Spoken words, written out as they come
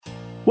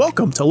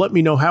Welcome to Let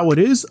Me Know How It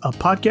Is, a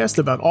podcast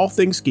about all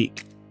things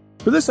geek.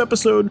 For this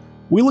episode,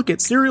 we look at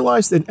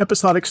serialized and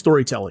episodic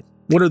storytelling.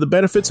 What are the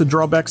benefits and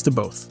drawbacks to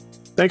both?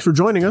 Thanks for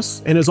joining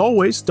us, and as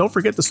always, don't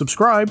forget to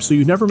subscribe so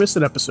you never miss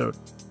an episode.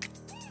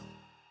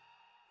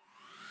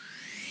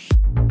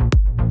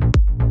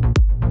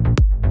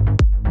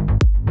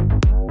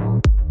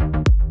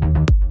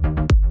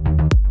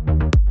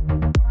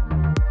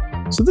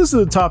 So this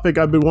is a topic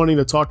I've been wanting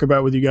to talk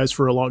about with you guys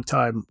for a long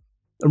time.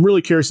 I'm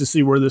really curious to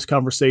see where this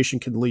conversation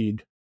can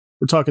lead.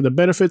 We're talking the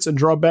benefits and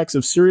drawbacks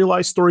of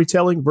serialized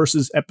storytelling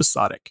versus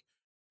episodic.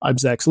 I'm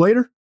Zach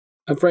Slater.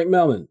 I'm Frank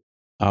Melman.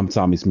 I'm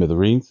Tommy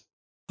Smithereens.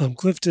 I'm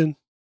Clifton.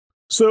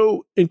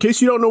 So, in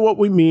case you don't know what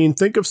we mean,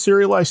 think of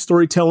serialized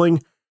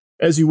storytelling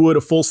as you would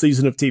a full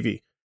season of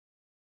TV.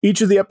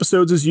 Each of the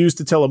episodes is used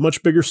to tell a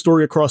much bigger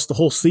story across the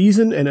whole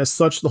season, and as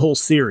such, the whole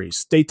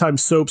series. Daytime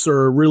soaps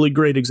are a really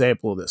great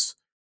example of this.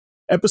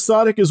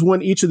 Episodic is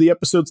when each of the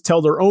episodes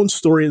tell their own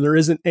story and there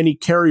isn't any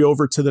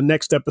carryover to the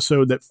next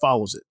episode that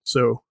follows it.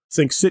 So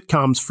think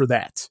sitcoms for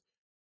that.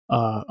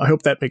 I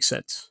hope that makes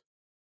sense.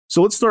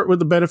 So let's start with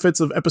the benefits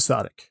of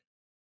episodic.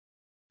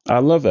 I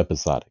love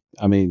episodic.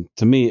 I mean,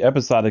 to me,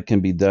 episodic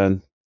can be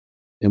done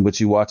in which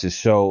you watch a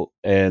show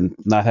and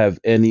not have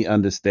any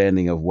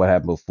understanding of what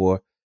happened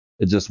before.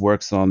 It just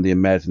works on the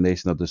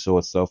imagination of the show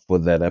itself for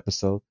that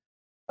episode.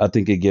 I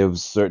think it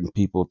gives certain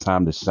people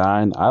time to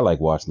shine. I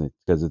like watching it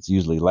because it's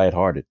usually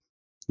lighthearted.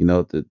 You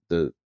know,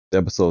 the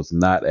episode's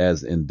not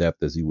as in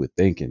depth as you would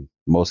think in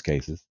most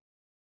cases.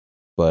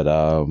 But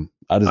I'm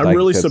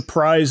really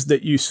surprised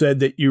that you said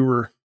that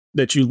you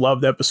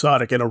loved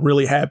episodic, and I'm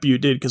really happy you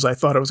did because I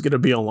thought I was going to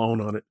be alone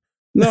on it.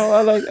 No,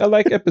 I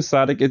like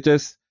episodic. It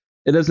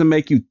doesn't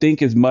make you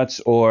think as much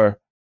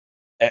or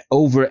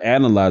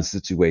overanalyze the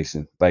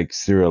situation like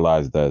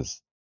serialized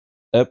does.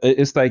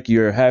 It's like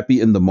you're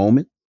happy in the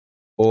moment.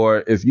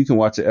 Or if you can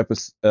watch an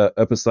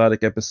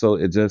episodic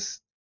episode, it's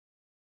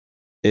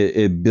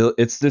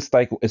just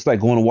like it's like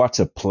going to watch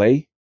a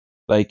play.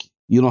 Like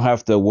you don't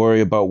have to worry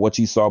about what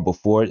you saw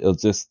before. It'll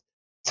just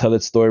tell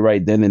its story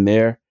right then and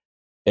there,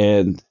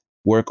 and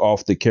work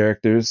off the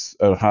characters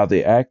or how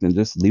they act, and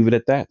just leave it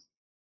at that.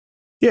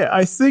 Yeah,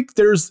 I think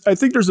there's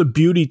a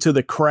beauty to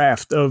the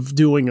craft of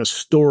doing a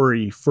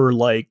story for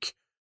like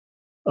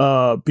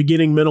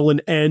beginning, middle,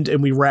 and end,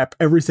 and we wrap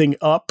everything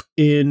up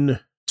in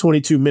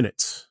 22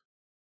 minutes.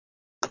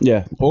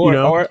 Yeah,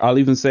 or I'll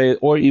even say,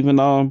 or even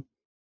an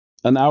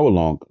hour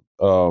long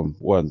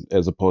one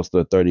as opposed to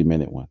a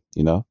 30-minute one.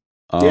 You know,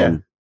 yeah.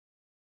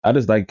 I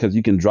just like because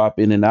you can drop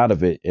in and out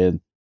of it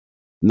and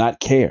not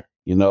care,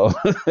 you know,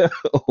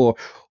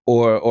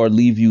 or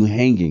leave you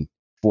hanging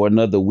for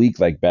another week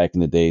like back in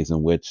the days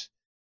in which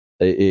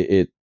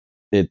it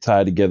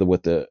tied together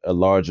with a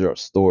larger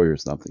story or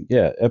something.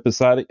 Yeah,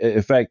 episodic.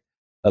 In fact,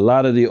 a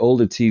lot of the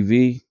older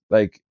TV,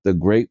 like the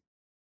great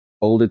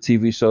older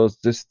TV shows,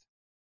 just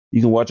you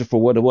can watch it for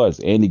what it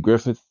was. Andy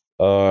Griffith.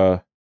 I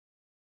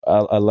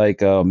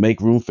like Make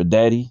Room for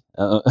Daddy.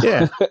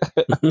 Yeah.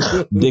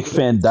 Dick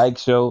Van Dyke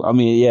Show. I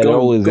mean, yeah, they're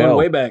always going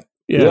way back.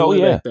 Yeah, oh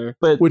yeah.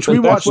 But we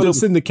watched in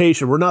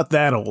syndication. We're not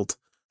that old.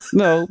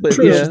 No, but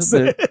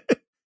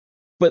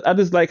but I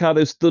just like how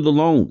they stood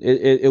alone.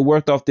 It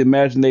worked off the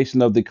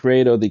imagination of the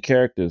creator of the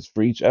characters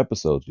for each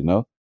episode. You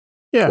know.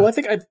 Yeah. Well, I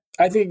think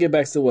it get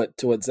back to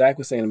what Zach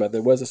was saying about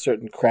there was a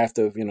certain craft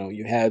of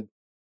you had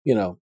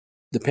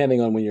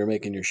depending on when you're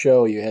making your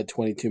show, you had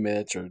 22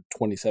 minutes or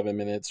 27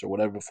 minutes or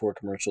whatever before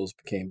commercials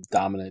became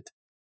dominant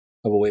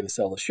of a way to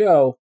sell a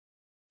show.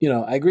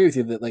 I agree with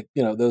you that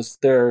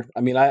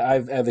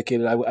I've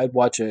advocated I'd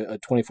watch a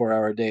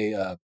 24-hour a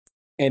day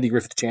Andy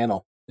Griffith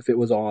channel if it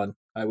was on.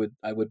 I would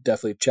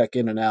definitely check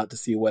in and out to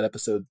see what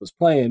episode was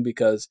playing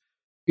because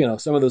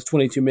some of those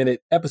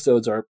 22-minute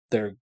episodes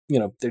they're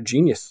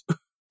genius.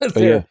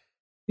 They're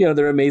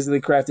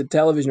amazingly crafted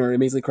television or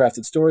amazingly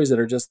crafted stories that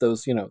are just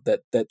those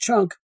that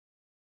chunk.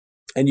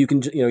 And you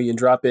can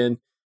drop in,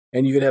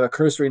 and you can have a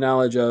cursory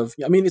knowledge of.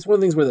 I mean, it's one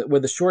of the things where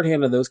the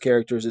shorthand of those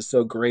characters is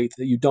so great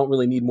that you don't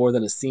really need more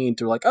than a scene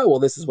to like, oh well,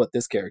 this is what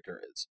this character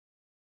is.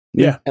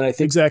 Yeah, and I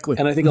think exactly.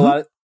 And I think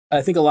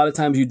a lot of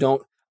times you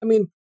don't. I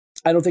mean,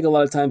 I don't think a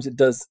lot of times it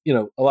does.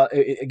 A lot.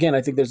 Again,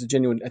 I think there's a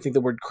genuine. I think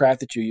the word craft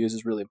that you use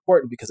is really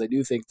important because I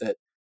do think that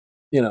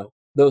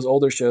those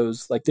older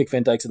shows like Dick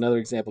Van Dyke's another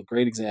example,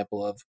 great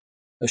example of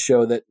a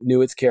show that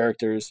knew its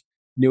characters.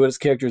 Knew what his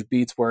character's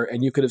beats were,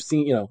 and you could have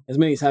seen, as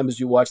many times as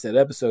you watch that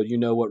episode,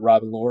 what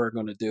Rob and Laura are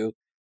going to do,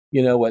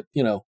 what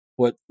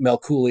Mel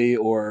Cooley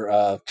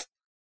or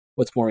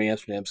what's Maury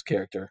Amsterdam's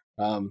character.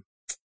 Help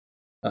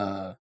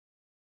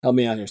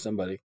me out here,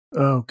 somebody.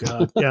 Oh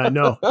God, yeah,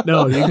 no.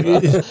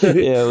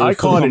 I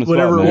caught it,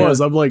 whatever it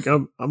was. I'm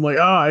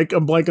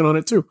blanking on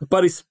it too.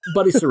 Buddy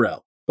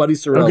Sorrell. Buddy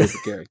Sorrell is the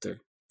character.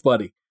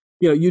 Buddy,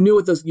 you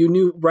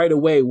knew right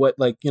away what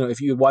if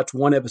you watch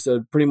one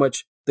episode, pretty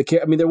much.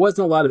 There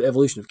wasn't a lot of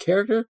evolution of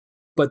character,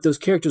 but those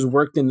characters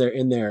worked in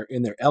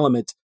their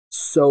element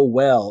so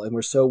well and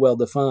were so well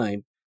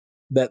defined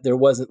that there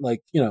wasn't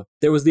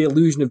there was the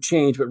illusion of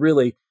change, but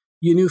really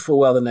you knew full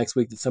well the next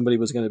week that somebody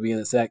was going to be in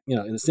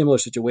in a similar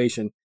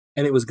situation,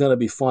 and it was going to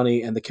be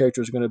funny, and the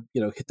characters were going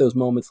to hit those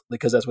moments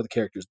because that's what the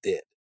characters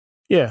did.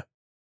 Yeah.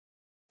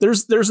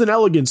 There's an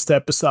elegance to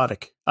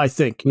episodic, I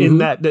think, in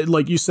that,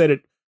 like you said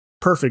it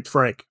perfect,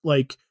 Frank.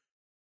 Like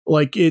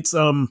it's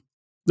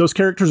those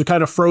characters are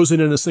kind of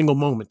frozen in a single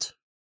moment,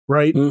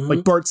 right?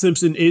 Like Bart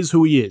Simpson is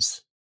who he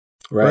is,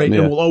 right? Yeah.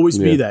 And will always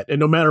be that. And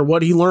no matter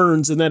what he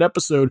learns in that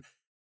episode,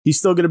 he's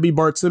still going to be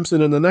Bart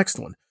Simpson in the next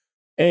one.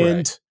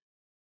 And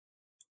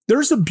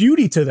there's a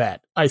beauty to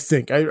that, I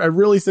think. I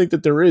really think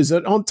that there is.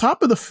 And on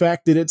top of the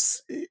fact that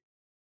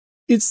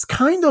it's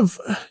kind of,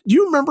 do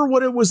you remember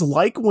what it was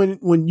like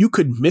when you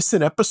could miss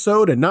an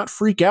episode and not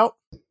freak out?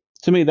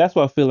 To me, that's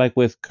what I feel like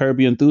with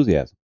Curb Your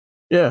Enthusiasm.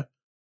 Yeah.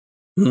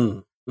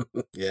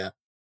 Yeah.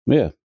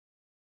 Yeah.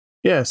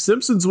 Yeah.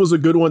 Simpsons was a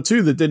good one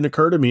too that didn't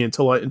occur to me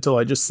until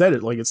I just said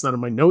it. Like, it's not in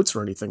my notes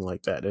or anything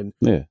like that. And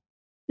yeah.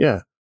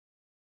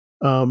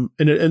 And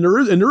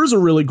there is a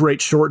really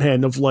great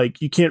shorthand of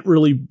like, you can't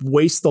really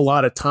waste a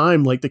lot of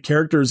time. Like, the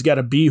characters got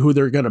to be who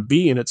they're going to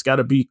be, and it's got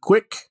to be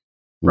quick,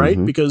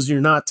 right? Because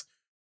you're not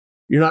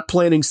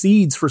planting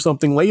seeds for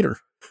something later.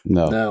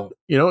 No.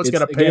 It's got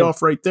to pay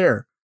off right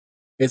there.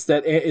 It's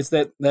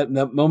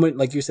that moment,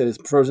 like you said,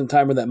 it's frozen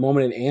time, or that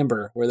moment in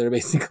Amber where they're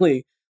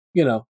basically,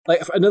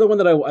 like another one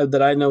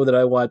that I know that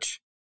I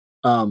watch.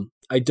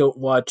 I don't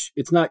watch.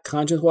 It's not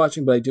conscious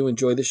watching, but I do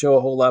enjoy the show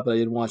a whole lot. But I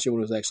didn't watch it when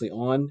it was actually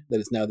on. That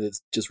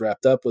it's just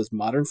wrapped up. Was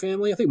Modern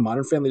Family? I think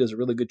Modern Family does a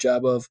really good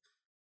job of.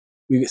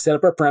 We set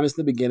up our premise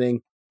in the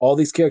beginning. All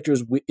these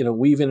characters,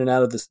 weave in and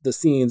out of the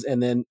scenes,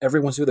 and then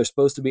everyone's who they're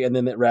supposed to be, and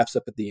then it wraps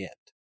up at the end.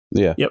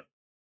 Yeah. Yep.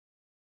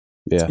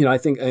 Yeah. I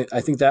think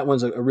that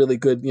one's a really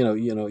good.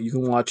 You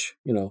can watch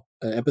an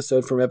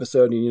episode from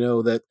episode, and you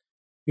know that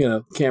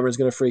Cameron's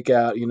going to freak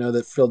out. You know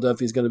that Phil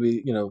Dunphy's going to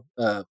be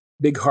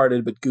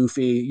big-hearted but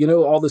goofy.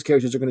 All those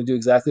characters are going to do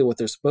exactly what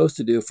they're supposed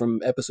to do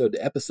from episode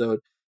to episode,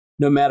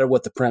 no matter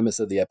what the premise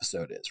of the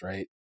episode is,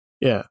 right?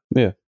 Yeah.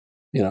 Yeah.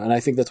 And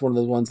I think that's one of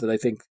the ones that I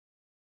think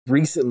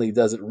recently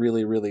does it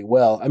really, really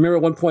well. I remember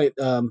at one point,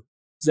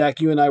 Zach,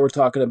 you and I were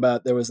talking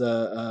about there was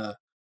an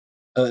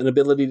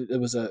ability. It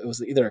was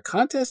either a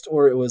contest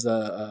or it was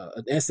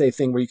an essay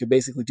thing where you could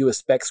basically do a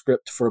spec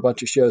script for a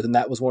bunch of shows, and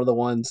that was one of the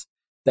ones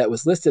that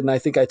was listed. And I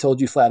think I told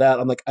you flat out,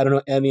 I'm like, I don't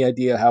know any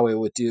idea how I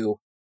would do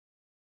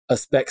a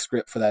spec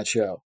script for that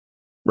show.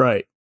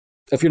 Right.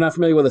 If you're not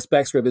familiar with a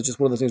spec script, it's just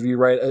one of those things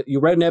where you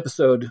write an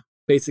episode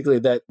basically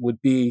that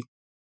would be,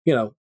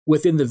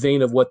 within the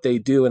vein of what they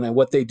do, and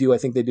what they do, I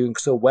think they're doing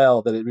so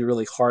well that it'd be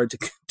really hard to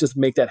just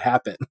make that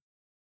happen.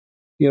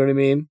 You know what I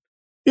mean?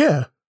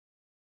 Yeah.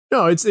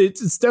 No, it's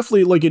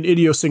definitely like an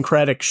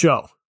idiosyncratic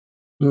show.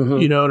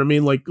 You know what I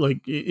mean? Like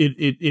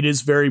it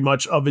is very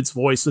much of its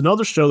voice.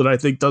 Another show that I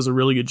think does a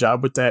really good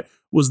job with that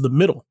was The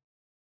Middle,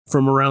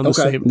 from around the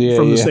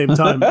same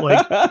time.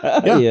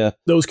 Like,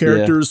 those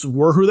characters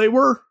were who they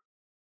were,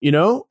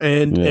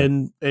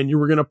 and you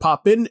were going to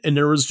pop in, and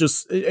there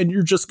was and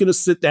you're just going to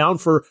sit down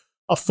for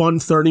a fun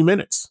 30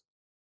 minutes.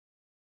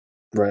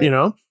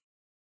 Right.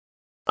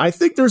 I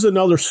think there's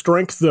another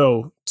strength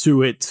though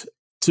to it,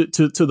 to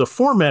the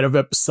format of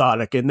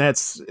episodic, and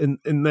that's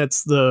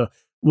the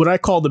what I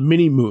call the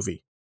mini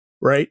movie,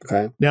 right?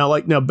 Okay.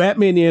 Now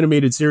Batman the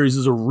Animated Series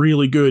is a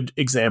really good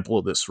example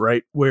of this,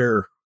 right?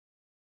 Where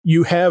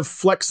you have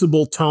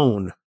flexible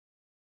tone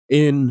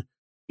in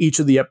each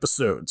of the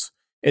episodes.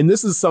 And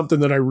this is something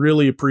that I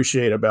really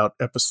appreciate about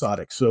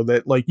episodic, so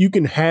that like you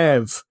can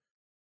have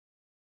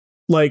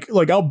like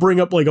I'll bring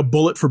up like a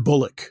Bullet for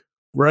Bullock,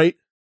 right?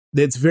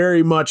 That's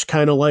very much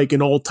kind of like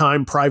an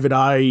old-time Private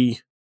Eye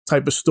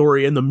type of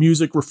story, and the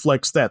music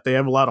reflects that. They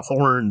have a lot of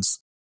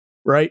horns,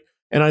 right?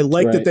 And I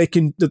like that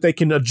they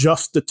can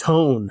adjust the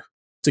tone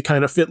to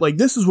kind of fit, like,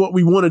 this is what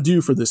we want to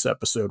do for this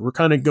episode. We're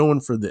kind of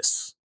going for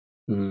this.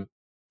 Mm-hmm.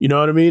 You know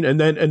what I mean? And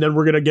then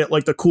we're gonna get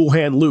like the Cool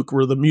Hand Luke,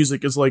 where the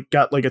music is like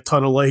got like a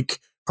ton of like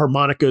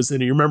harmonicas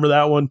in it. You remember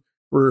that one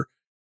where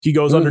he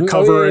goes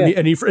undercover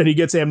and he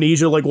gets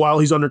amnesia like while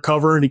he's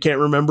undercover, and he can't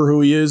remember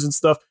who he is and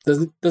stuff.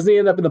 Doesn't he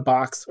end up in the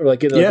box or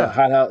like in the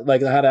hot house,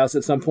 like the hot house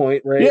at some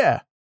point, right? Yeah,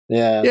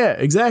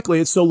 exactly.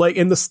 And so like,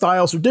 and the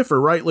styles are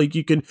different, right? Like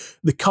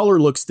the color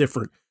looks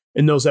different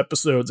in those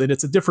episodes, and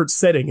it's a different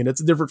setting, and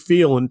it's a different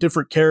feel, and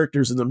different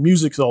characters, and the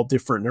music's all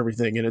different and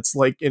everything. And it's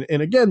like, and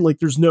again, like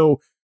there's no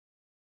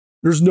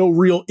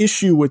real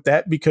issue with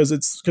that,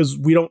 because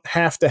we don't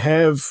have to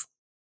have,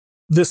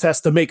 this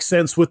has to make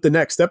sense with the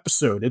next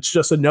episode. It's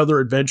just another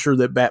adventure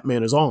that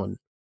Batman is on.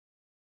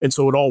 And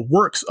so it all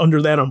works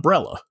under that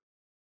umbrella.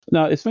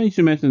 Now, it's funny you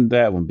should mention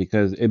that one,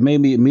 because it made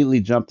me immediately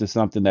jump to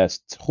something that's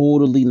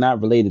totally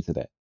not related to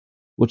that,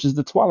 which is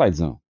the Twilight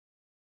Zone.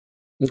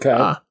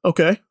 Okay.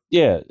 Okay.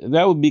 Yeah,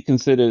 that would be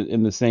considered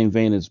in the same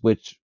vein as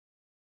which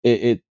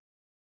it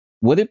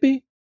would it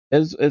be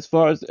as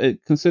far as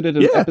considered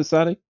an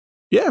episodic?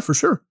 Yeah, for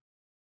sure.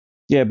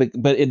 Yeah,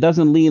 but it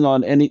doesn't lean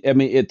on any. I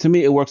mean, to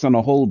me, it works on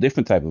a whole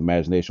different type of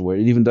imagination, where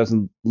it even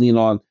doesn't lean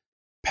on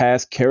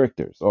past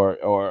characters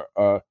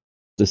or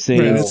the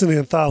same. Right, it's an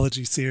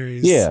anthology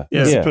series. Yeah,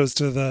 As yeah. opposed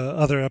to the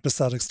other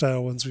episodic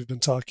style ones we've been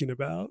talking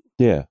about.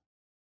 Yeah.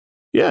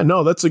 Yeah,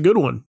 no, that's a good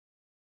one.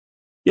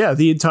 Yeah,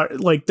 the entire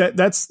like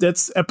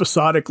that's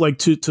episodic like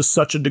to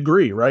such a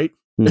degree, right?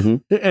 hmm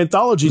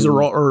Anthologies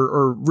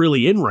are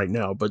really in right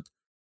now, but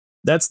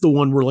that's the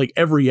one where like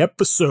every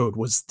episode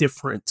was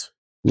different.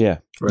 Yeah.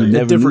 Right. You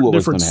never knew what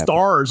was different going to happen.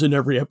 stars in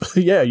every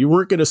episode. Yeah, you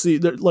weren't going to see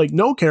like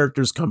no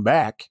characters come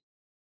back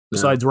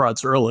besides Rod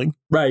Serling.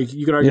 Right.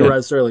 You can argue Yeah.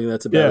 Rod Serling.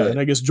 That's about Yeah, it. and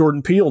I guess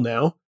Jordan Peele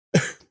now.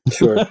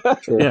 Sure.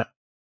 Yeah.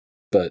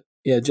 But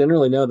yeah,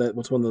 generally, no.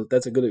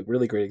 That's a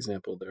really great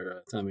example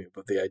there, Tommy,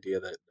 about the idea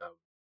that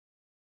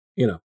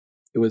it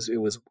was.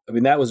 I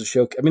mean, that was a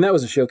show. I mean, that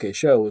was a showcase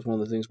show. It was one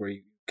of the things where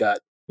you got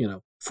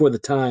for the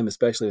time,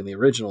 especially in the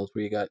originals,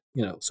 where you got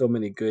so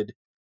many good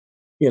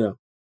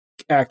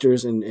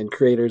actors and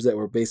creators that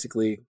were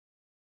basically,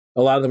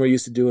 a lot of them were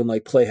used to doing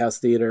like Playhouse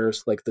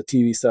theaters, like the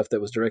TV stuff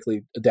that was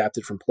directly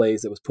adapted from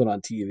plays that was put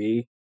on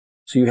TV.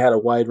 So you had a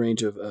wide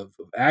range of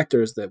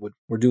actors that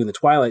were doing the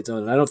Twilight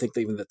Zone, and I don't think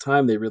that even at the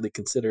time they really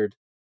considered,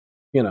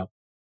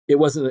 it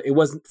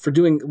wasn't for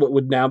doing what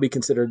would now be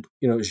considered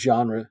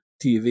genre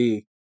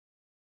TV.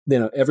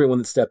 Everyone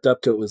that stepped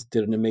up to it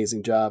did an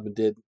amazing job and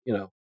did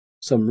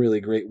some really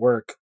great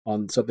work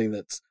on something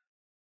that's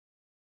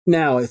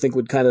now I think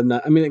would kind of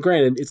not. I mean,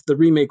 granted, it's the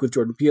remake with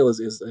Jordan Peele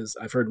is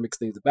I've heard mixed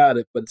things about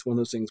it, but it's one of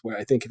those things where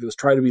I think if it was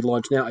tried to be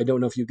launched now, I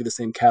don't know if you get the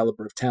same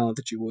caliber of talent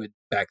that you would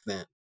back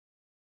then.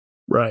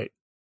 Right.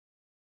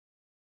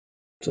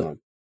 So,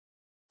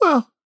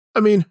 Well,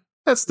 I mean,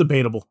 that's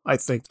debatable, I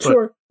think. But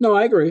sure. No,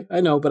 I agree.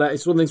 I know, but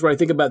it's one of the things where I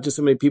think about just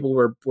so many people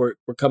were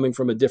coming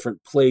from a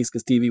different place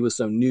because TV was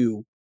so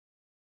new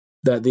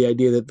that the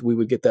idea that we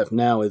would get that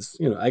now is,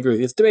 I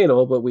agree. It's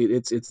debatable, but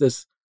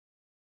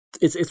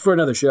it's for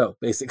another show,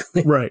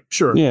 basically. Right,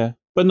 sure. Yeah.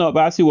 But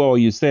I see why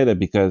you say that,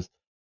 because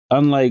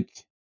unlike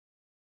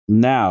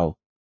now,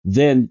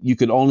 then you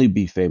could only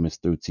be famous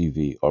through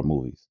TV or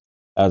movies,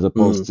 as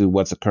opposed to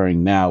what's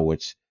occurring now,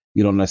 which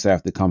you don't necessarily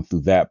have to come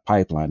through that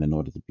pipeline in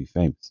order to be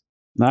famous.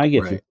 Now I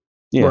get you.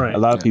 Yeah. Right. A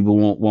lot of people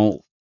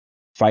won't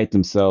fight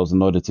themselves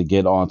in order to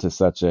get onto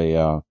such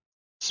a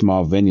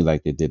small venue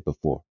like they did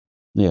before.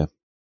 Yeah.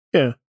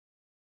 Yeah.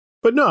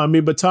 But no, I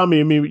mean, but Tommy,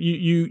 I mean,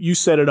 you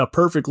set it up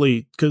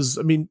perfectly because,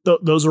 I mean,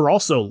 those are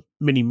also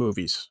mini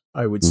movies,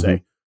 I would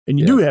say. And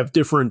you do have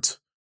different,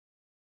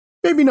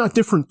 maybe not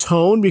different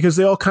tone because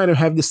they all kind of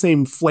have the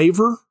same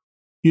flavor.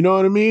 You know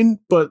what I mean?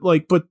 But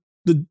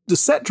the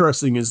set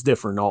dressing is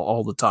different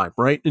all the time,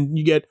 right? And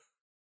you get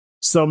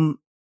some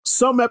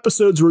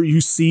episodes where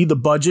you see the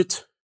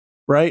budget,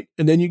 right?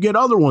 And then you get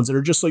other ones that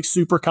are just like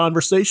super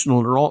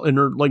conversational and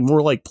are like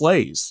more like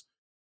plays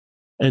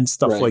and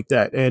stuff like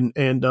that. And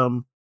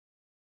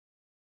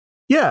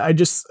yeah, I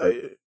just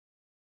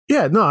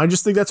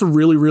think that's a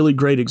really, really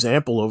great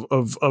example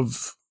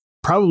of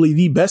probably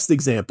the best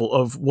example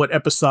of what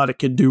episodic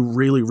can do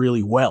really,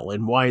 really well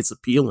and why it's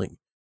appealing.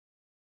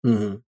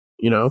 Another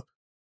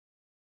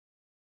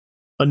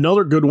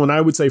good one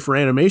I would say for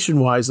animation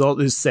wise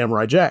is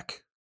Samurai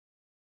Jack.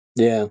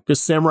 Yeah,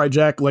 because Samurai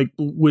Jack like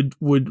would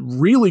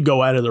really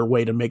go out of their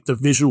way to make the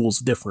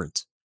visuals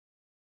different.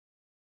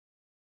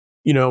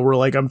 Where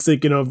like I'm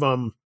thinking of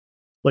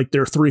like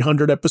their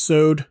 300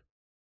 episode.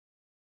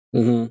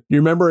 You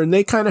remember? And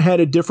they kind of had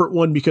a different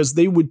one because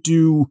they would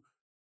do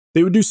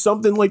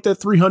something like that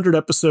 300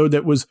 episode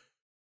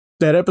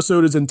that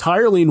episode is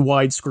entirely in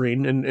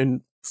widescreen.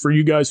 And for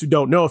you guys who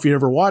don't know, if you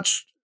ever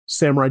watched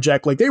Samurai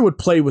Jack, like they would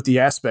play with the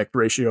aspect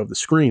ratio of the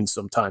screen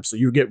sometimes. So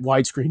you get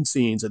widescreen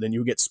scenes and then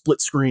you get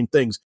split screen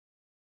things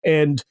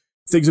and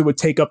things that would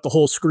take up the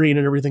whole screen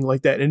and everything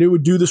like that. And it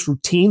would do this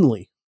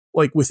routinely,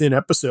 like within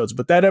episodes.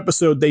 But that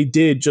episode they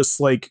did just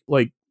like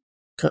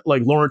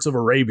Lawrence of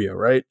Arabia,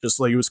 right?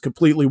 Just like it was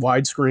completely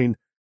widescreen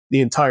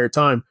the entire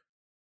time.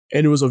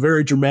 And it was a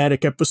very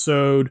dramatic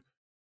episode.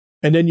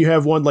 And then you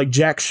have one like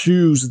Jack's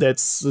Shoes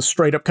that's a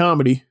straight up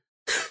comedy,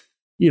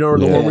 or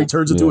the one where he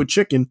turns into a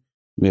chicken.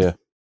 Yeah.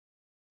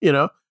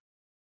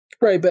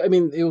 Right. But I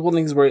mean, it was one of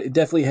the things where it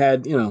definitely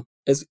had,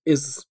 it's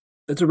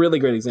a really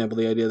great example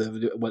of the idea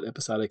of what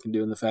episodic can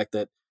do, and the fact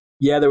that,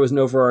 there was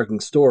no overarching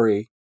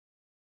story,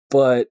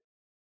 but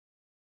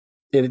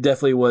it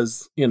definitely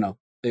was,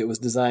 it was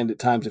designed at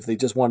times if they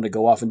just wanted to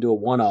go off and do a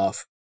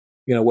one-off,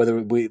 whether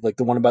it be like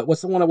the one about,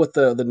 what's the one with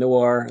the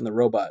noir and the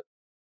robot?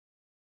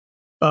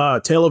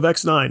 Tale of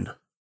X9.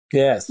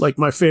 Yes. Like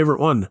my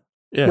favorite one.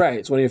 Yeah. Right.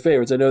 It's one of your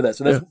favorites. I know that.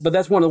 So but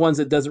that's one of the ones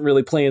that doesn't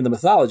really play in the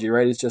mythology,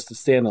 right? It's just a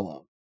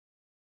standalone.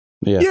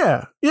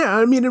 Yeah. Yeah.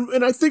 I mean,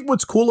 and I think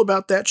what's cool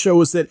about that show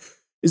is that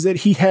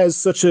he has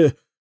such a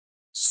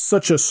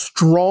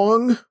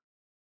strong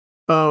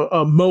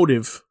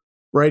motive,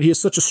 right? He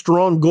has such a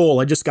strong goal.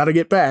 I just got to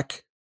get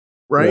back.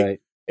 Right.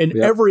 And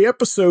every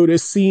episode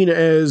is seen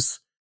as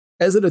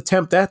an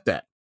attempt at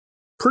that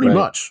pretty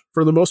much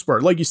for the most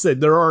part. Like you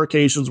said, there are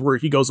occasions where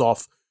he goes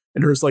off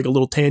and there's like a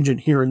little tangent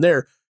here and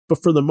there,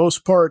 but for the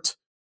most part,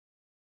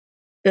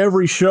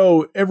 every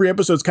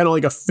episode is kind of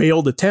like a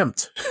failed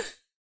attempt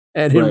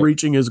at him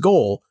reaching his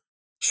goal.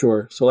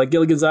 Sure. So like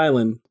Gilligan's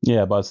Island.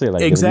 Yeah, about to say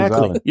like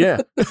Exactly. Yeah.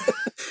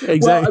 Exactly.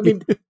 Well, I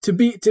mean, to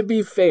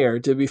be fair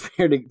to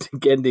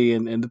Gendy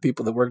and the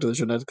people that worked on the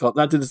show,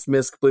 not to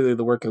dismiss completely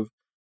the work of,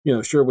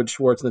 Sherwood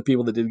Schwartz and the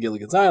people that did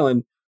Gilligan's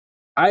Island.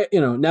 Now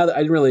that it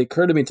didn't really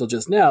occur to me until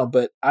just now,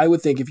 but I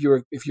would think if you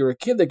were a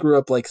kid that grew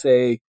up like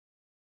say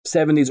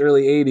 70s,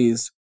 early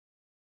 80s,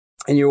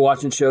 and you were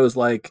watching shows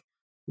like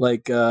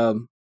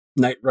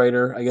Knight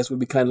Rider, I guess would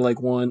be kind of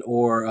like one,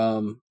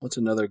 or what's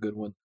another good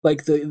one?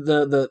 Like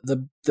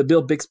the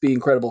Bill Bixby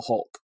Incredible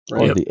Hulk,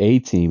 right? Or the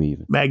A-Team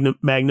even.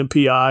 Magnum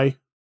PI.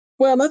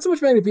 Well, not so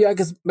much Magnum PI,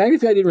 because Magnum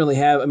PI didn't really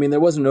have. I mean, there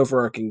wasn't an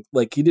overarching,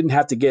 like he didn't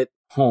have to get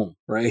home,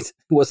 right? It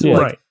wasn't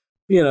like,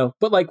 right.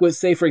 But like with,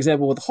 say, for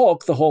example, with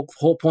Hulk, the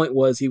whole point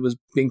was he was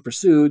being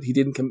pursued. He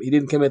didn't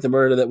commit the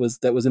murder that was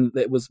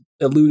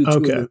alluded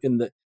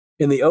to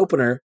in the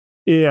opener.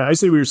 Yeah, I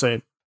see what you're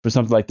saying. For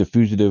something like The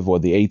Fugitive or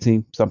the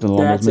A-Team, something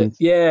along those lines.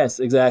 Yes,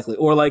 exactly.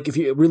 Or like if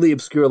you really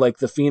obscure, like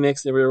The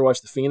Phoenix. Ever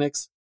watched The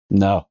Phoenix?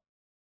 No.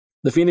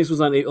 The Phoenix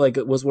was on, like,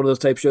 it was one of those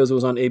type shows that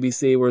was on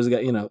ABC, where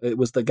it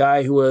was the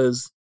guy who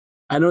was,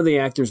 I know the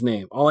actor's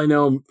name. All I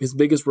know, his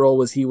biggest role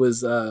was he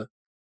was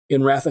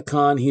in Wrath of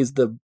Khan. He's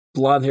the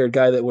blonde-haired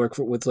guy that worked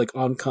with like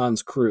on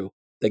Khan's crew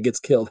that gets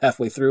killed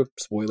halfway through.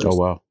 Spoilers.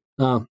 Oh,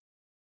 wow.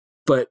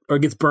 Or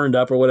gets burned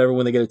up or whatever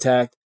when they get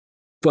attacked.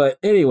 But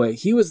anyway,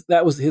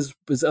 that was his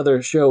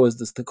other show was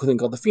this thing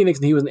called The Phoenix,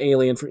 and he was an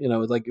alien for,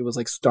 it was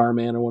like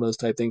Starman or one of those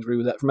type things where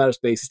he was from outer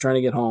space. He's trying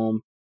to get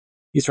home.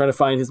 He's trying to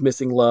find his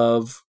missing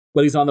love,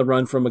 but he's on the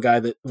run from a guy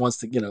that wants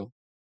to,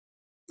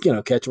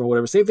 catch him or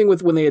whatever. Same thing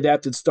with when they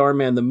adapted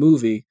Starman the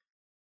movie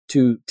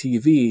to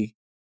TV.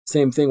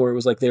 Same thing where it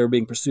was like they were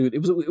being pursued.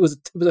 It was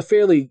a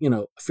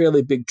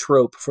fairly big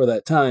trope for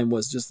that time.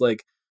 Was just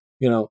like,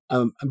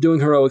 I'm doing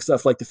heroic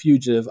stuff like The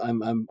Fugitive.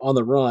 I'm on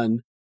the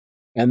run.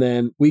 And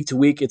then week to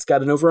week, it's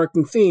got an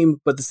overarching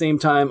theme, but at the same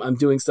time, I'm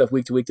doing stuff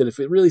week to week that if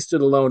it really stood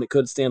alone, it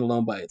could stand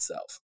alone by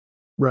itself.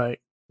 Right.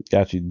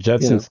 Got you.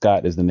 Judson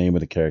Scott is the name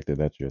of the character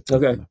that you're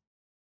thinking of.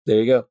 There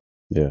you go.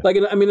 Yeah. Like,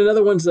 I mean,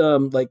 another one's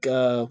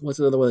what's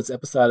another one that's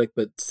episodic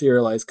but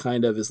serialized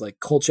kind of is like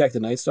Kolchak the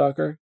Night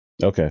Stalker.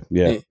 Okay.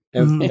 Yeah.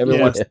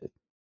 Everyone watched,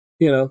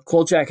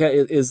 Kolchak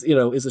is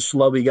a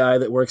schlubby guy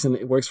that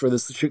works for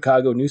this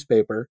Chicago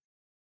newspaper.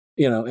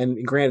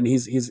 And granted,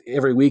 he's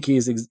every week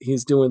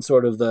he's doing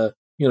sort of the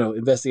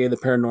investigating the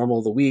paranormal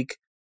of the week,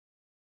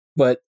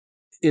 but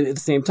at the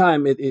same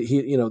time,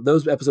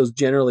 those episodes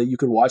generally you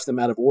could watch them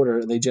out of order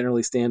and they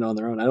generally stand on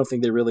their own. I don't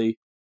think they really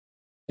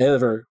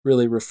ever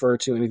really refer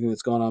to anything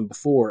that's gone on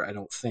before. I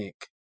don't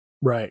think.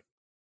 Right.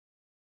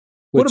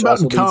 What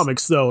about in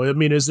comics, though? I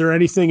mean, is there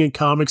anything in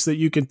comics that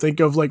you can think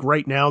of, like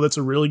right now, that's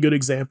a really good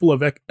example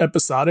of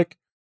episodic?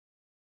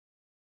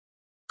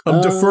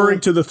 I'm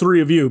deferring to the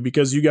three of you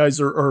because you guys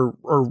are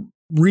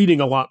reading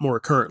a lot more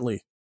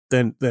currently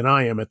than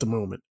I am at the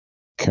moment.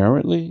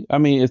 Currently? I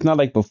mean, it's not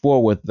like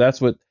before that's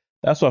what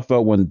I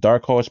felt when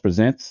Dark Horse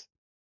Presents.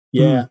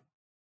 Yeah.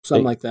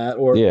 Something like that.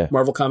 Or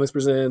Marvel Comics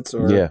Presents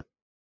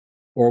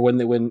or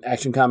when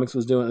Action Comics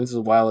was doing, this is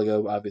a while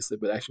ago, obviously,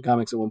 but Action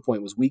Comics at one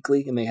point was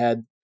weekly and they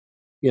had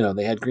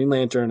Green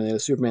Lantern and they had a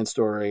Superman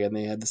story and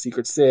they had the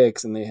Secret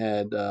Six and they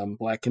had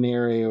Black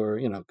Canary or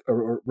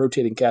a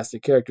rotating cast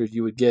of characters.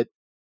 You would get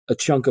a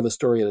chunk of a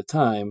story at a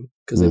time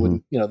because they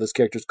wouldn't, those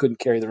characters couldn't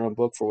carry their own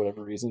book for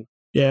whatever reason.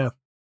 Yeah.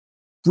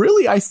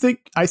 Really, I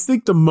think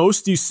the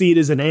most you see it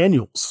is in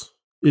annuals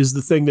is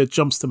the thing that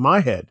jumps to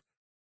my head,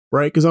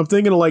 right? Because I'm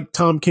thinking of like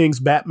Tom King's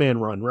Batman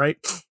run, right?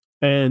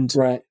 And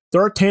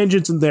there are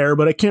tangents in there,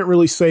 but I can't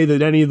really say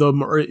that any of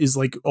them is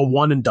like a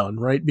one and done,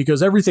 right?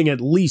 Because everything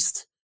at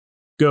least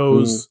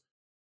goes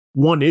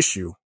one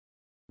issue,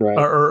 right?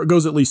 Or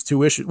goes at least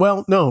two issues.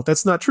 Well, no,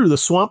 that's not true. The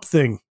Swamp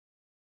Thing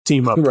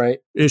team up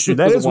issue,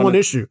 that is one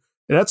issue,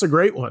 and that's a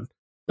great one.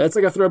 That's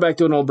like a throwback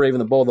to an old Brave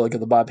and the Bold, like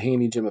the Bob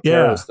Haney, Jim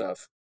Aparo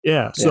stuff.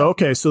 Yeah. So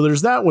okay, so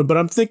there's that one, but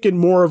I'm thinking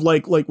more of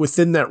like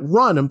within that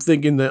run. I'm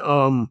thinking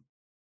that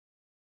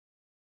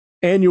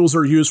annuals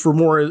are used for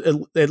more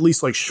at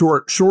least like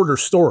shorter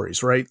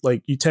stories, right?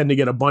 Like you tend to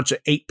get a bunch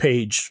of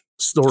 8-page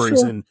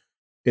stories in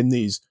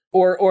these.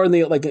 Or in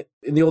the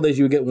old days,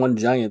 you would get one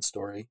giant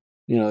story.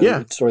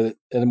 A story that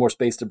had more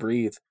space to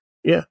breathe.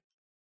 Yeah.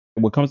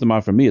 What comes to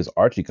mind for me is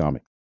Archie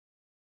comic.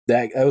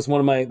 That was one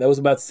of my. That was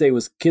about to say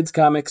was kids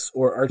comics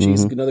or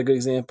Archie's another good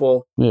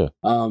example. Yeah.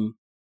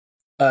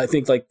 I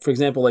think like for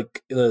example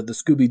like the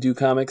Scooby Doo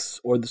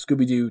comics or the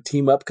Scooby Doo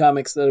team up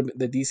comics that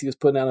DC was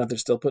putting out, if they're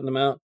still putting them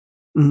out.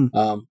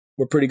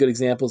 Were pretty good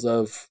examples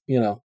of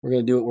we're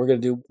gonna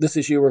do this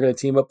issue. We're gonna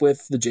team up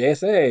with the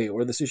JSA,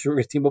 or this issue we're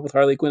gonna team up with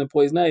Harley Quinn and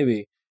Poison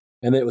Ivy.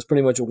 And then it was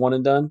pretty much a one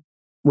and done.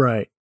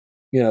 Right.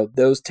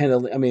 Those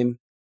tend to, I mean,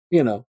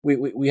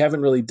 we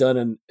haven't really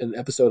done an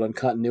episode on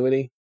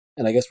continuity.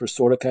 And I guess we're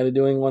sort of kind of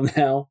doing one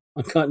now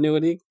on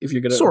continuity. If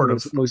you're going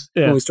to,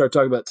 when we start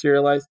talking about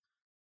serialized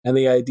and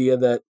the idea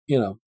that,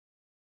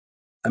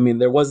 I mean,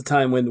 there was a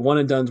time when one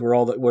and dones were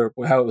all that were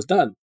how it was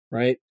done.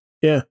 Right.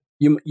 Yeah.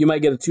 You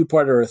might get a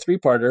 2-parter or a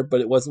 3-parter, but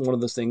it wasn't one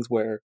of those things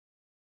where,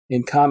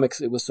 in comics,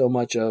 it was so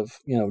much of,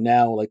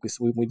 now, like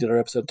we did our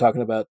episode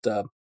talking about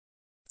the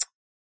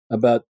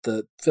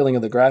filling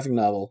of the graphic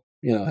novel,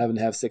 having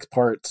to have 6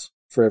 parts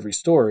for every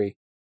story.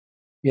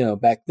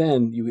 Back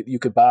then you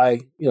could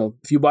buy,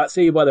 if you bought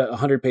a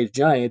 100-page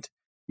giant,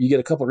 you get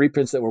a couple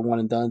reprints that were one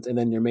and done, and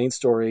then your main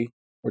story,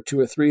 or 2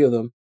 or 3 of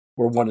them,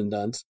 were one and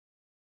done.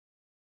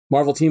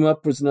 Marvel Team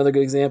Up was another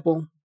good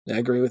example. I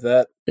agree with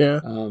that.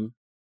 Yeah.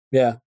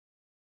 Yeah.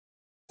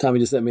 Tommy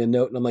just sent me a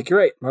note, and I'm like, you're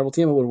right. Marvel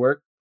Team Up would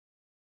work.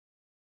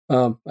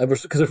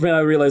 Because I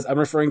realized I'm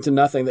referring to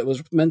nothing that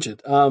was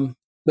mentioned. But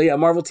yeah,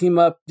 Marvel Team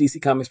Up,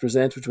 DC Comics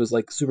Presents, which was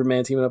like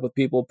Superman teaming up with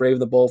people. Brave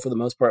the Bold, for the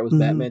most part, was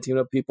Batman teaming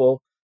up with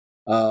people.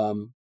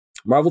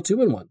 Marvel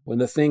 2-in-1, when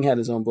the Thing had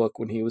his own book,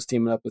 when he was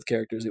teaming up with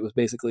characters, it was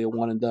basically a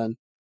one and done.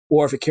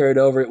 Or if it carried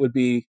over, it would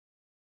be,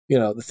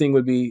 the Thing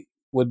would be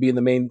in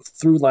the main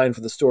through line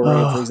for the story.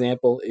 For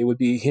example, it would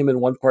be him in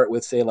one part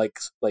with, say, like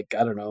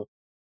I don't know.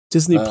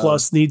 Disney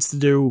Plus needs to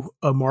do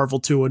a Marvel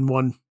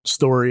 2-in-1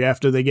 story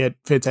after they get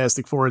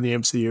Fantastic Four in the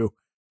MCU.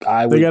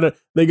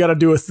 They gotta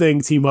do a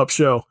Thing team up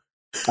show.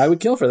 I would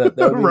kill for that.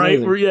 That would be right?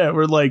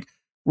 amazing.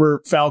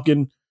 Where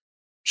Falcon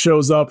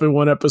shows up in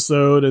one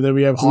episode, and then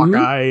we have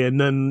Hawkeye,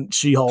 and then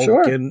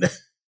She-Hulk, and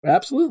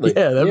absolutely,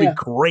 yeah, that'd be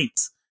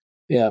great.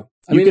 Yeah,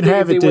 you can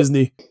have it,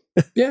 Disney.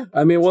 Yeah,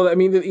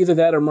 either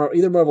that or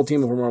either Marvel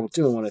Team Up or Marvel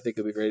 2-in-1, I think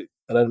would be great.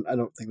 But I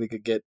don't think they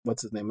could get,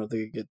 what's his name? I don't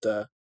think they could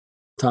get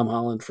Tom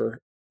Holland for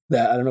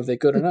that. I don't know if they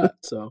could or not.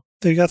 So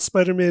they got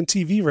Spider-Man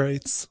TV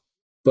rights.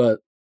 But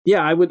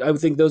yeah, I would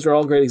think those are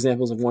all great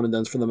examples of one and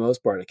dones for the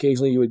most part.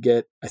 Occasionally you would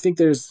get, I think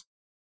there's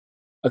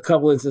a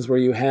couple instances where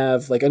you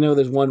have, like, I know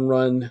there's one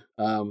run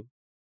of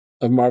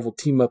Marvel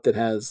Team Up that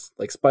has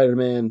like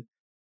Spider-Man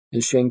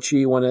and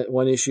Shang-Chi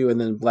one issue,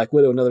 and then Black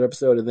Widow another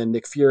episode, and then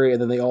Nick Fury,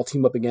 and then they all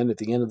team up again at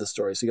the end of the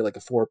story. So you get like a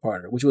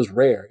 4-parter, which was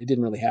rare. It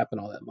didn't really happen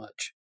all that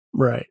much.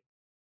 Right.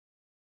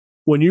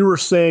 When you were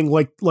saying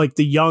like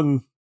the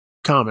Young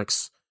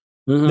comics,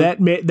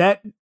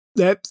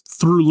 that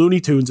threw Looney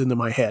Tunes into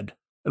my head.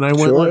 And I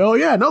went like, oh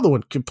yeah, another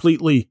one,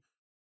 completely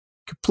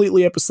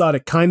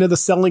episodic, kind of the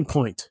selling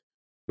point.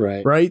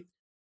 Right.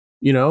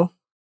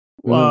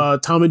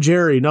 Tom and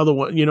Jerry, another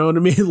one, you know what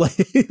I mean?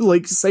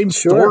 like same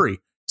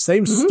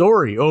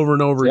story over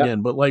and over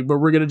again, but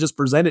we're going to just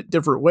present it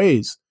different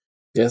ways.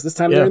 Yes. This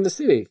time they're in the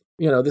city,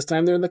 this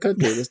time they're in the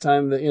country. This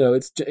time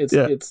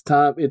it's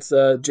Tom, it's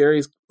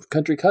Jerry's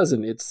country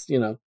cousin. It's,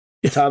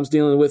 Tom's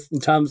dealing with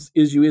Tom's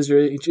is you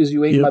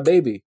ain't my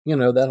baby,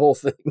 that whole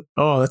thing.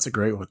 Oh, that's a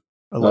great one.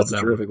 I love that.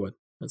 That's a terrific one.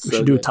 We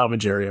should do a Tom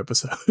and Jerry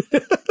episode.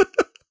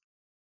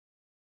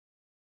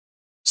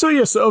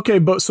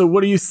 So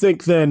what do you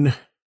think then?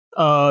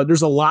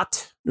 There's a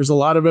lot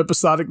of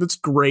episodic that's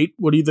great.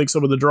 What do you think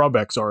some of the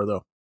drawbacks are,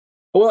 though?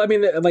 Well, I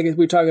mean, like we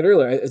were talking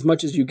earlier, as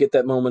much as you get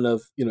that moment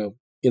of,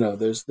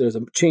 there's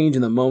a change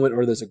in the moment,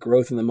 or there's a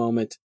growth in the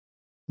moment,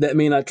 that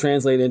may not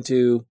translate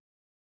into,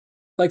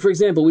 like, for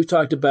example, we've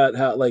talked about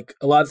how, like,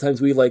 a lot of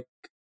times we like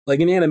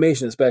in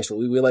animation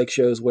especially, we like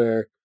shows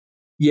where,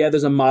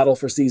 there's a model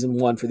for season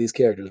 1 for these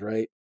characters,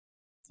 right?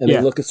 And they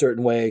look a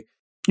certain way.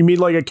 You mean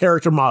like a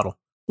character model,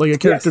 like a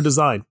character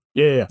design?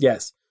 Yeah.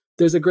 Yes.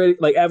 There's a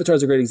great, like,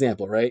 Avatar's a great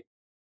example, right?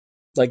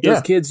 Like, those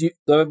kids,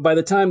 by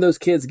the time those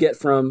kids get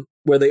from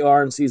where they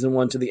are in season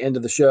 1 to the end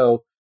of the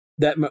show,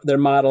 that their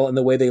model and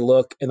the way they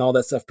look and all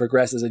that stuff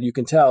progresses, and you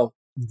can tell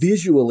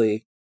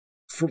visually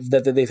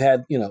that they've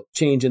had,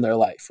 change in their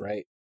life,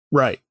 right?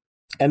 Right.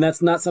 And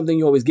that's not something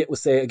you always get with,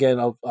 say, again,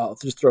 I'll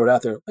just throw it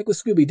out there, like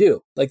with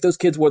Scooby-Doo. Like, those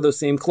kids wore those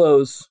same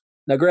clothes.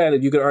 Now,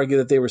 granted, you could argue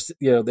that they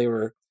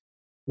were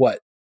what?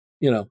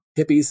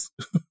 Hippies.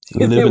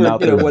 Living out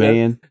the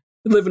van.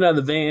 Living out of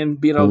the van,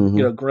 being all,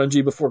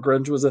 grungy before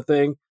grunge was a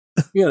thing.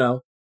 I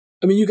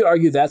mean, you could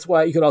argue that's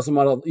why. You could also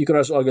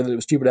argue that it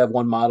was cheaper to have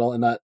one model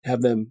and not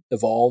have them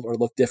evolve or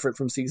look different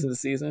from season to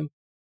season.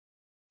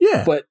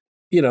 Yeah. But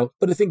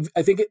I think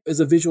it as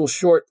a visual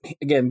short,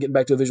 again, getting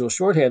back to a visual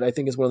shorthand, I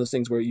think it's one of those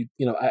things where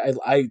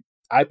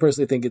I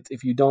personally think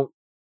if you don't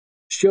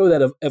show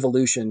that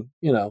evolution,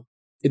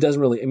 it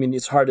doesn't really, I mean,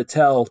 it's hard to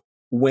tell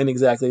when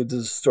exactly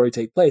does the story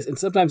take place. And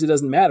sometimes it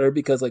doesn't matter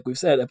because, like we've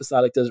said,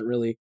 episodic doesn't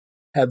really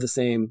have the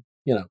same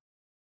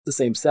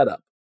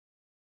setup.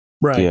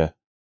 Right. Yeah.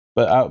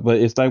 But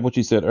it's like what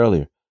you said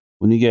earlier.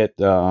 When you get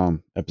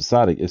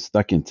episodic, it's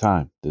stuck in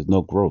time. There's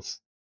no growth.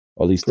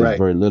 Or at least there's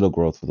very little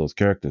growth for those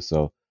characters.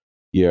 So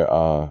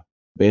you're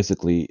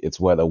basically, it's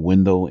a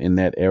window in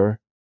that era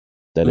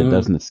that it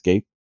doesn't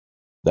escape.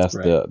 That's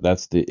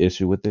the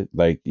issue with it.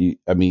 Like,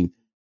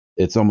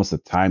 it's almost a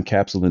time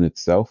capsule in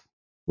itself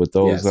with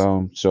those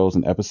shows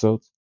and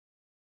episodes.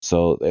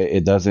 So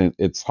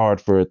it's hard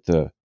for it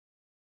to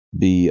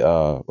be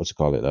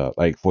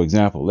like, for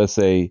example, let's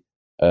say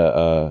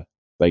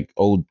like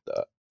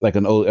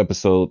an old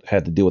episode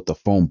had to deal with the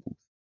phone booth.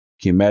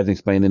 Can you imagine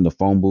explaining the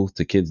phone booth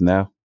to kids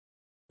now?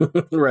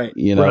 Right.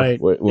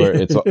 Where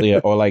it's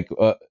or like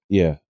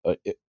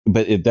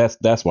but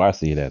that's why I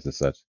see it as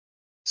such.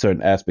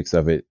 Certain aspects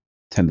of it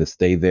tend to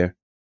stay there.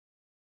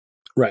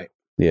 Right.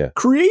 Yeah.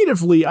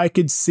 Creatively, I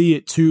could see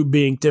it too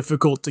being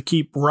difficult to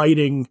keep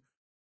writing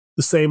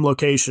the same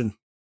location,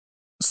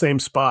 same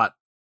spot,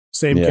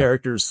 same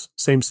characters,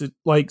 same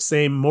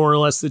more or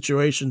less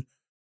situation,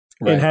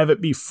 and have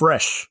it be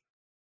fresh.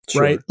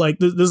 Sure. Right? Like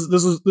this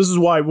is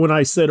why when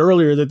I said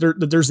earlier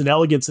that there's an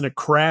elegance and a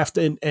craft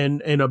and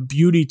a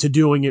beauty to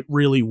doing it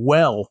really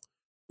well,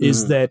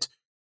 is that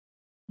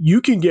you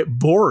can get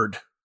bored.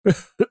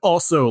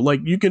 Also,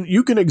 like you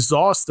can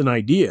exhaust an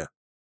idea,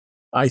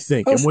 I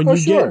think. And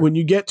when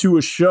you get to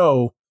a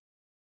show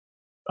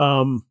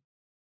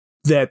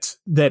that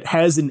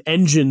has an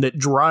engine that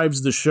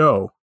drives the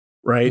show,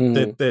 right?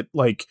 That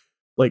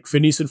like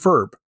Phineas and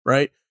Ferb,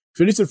 right?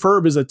 Phineas and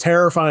Ferb is a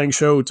terrifying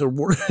show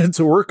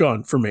to work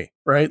on for me,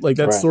 right? Like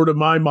that's sort of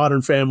my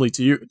Modern Family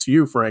to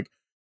you, Frank.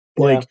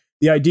 Like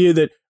the idea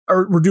that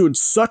we're doing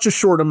such a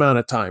short amount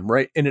of time,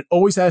 right? And it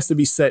always has to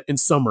be set in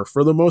summer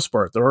for the most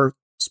part. There are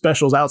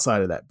specials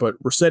outside of that, but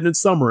we're set in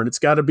summer, and it's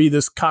got to be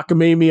this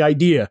cockamamie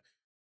idea,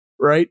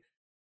 right?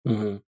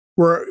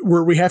 Where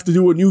we have to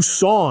do a new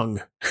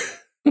song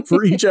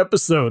for each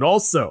episode.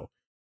 Also,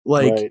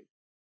 like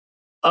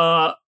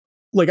I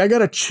got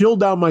to chill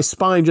down my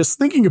spine just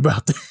thinking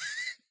about that,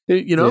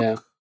 you know? Yeah.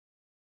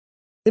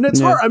 And it's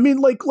hard. I mean,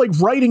 like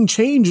writing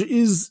change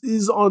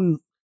is on,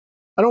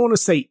 I don't want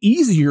to say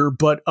easier,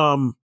 but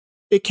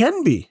it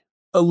can be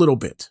a little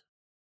bit,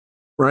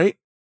 right?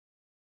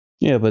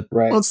 Yeah, but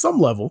on some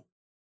level.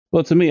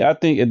 Well, to me, I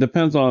think it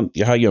depends on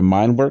how your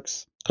mind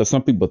works, because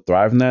some people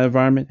thrive in that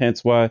environment.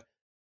 Hence why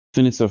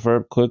Phineas and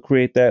Ferb could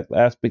create that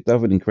aspect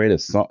of it and create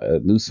a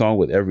new song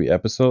with every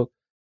episode.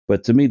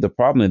 But to me, the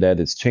problem with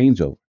that is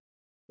changeover.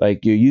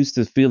 Like you're used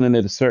to feeling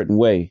it a certain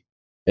way,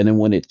 and then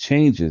when it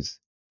changes,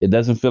 it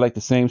doesn't feel like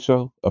the same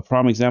show. A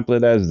prime example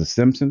of that is The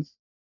Simpsons.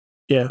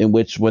 Yeah. In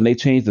which when they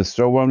change the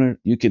showrunner,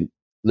 you can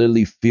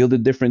literally feel the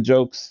different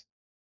jokes,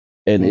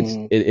 and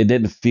it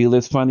didn't feel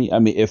as funny. I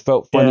mean, it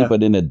felt funny,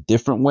 but in a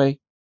different way.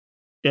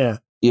 Yeah.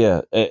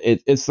 Yeah.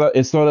 It's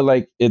sort of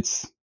like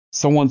it's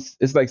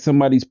like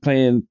somebody's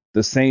playing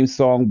the same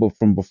song but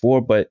from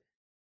before, but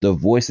the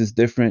voice is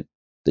different.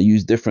 They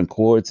use different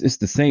chords. It's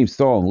the same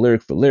song,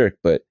 lyric for lyric,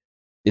 but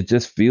it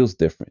just feels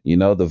different. You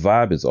know, the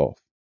vibe is off.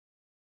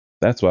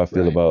 That's what I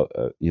feel about,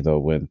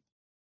 when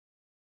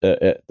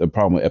the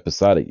problem with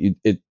episodic,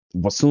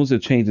 as soon as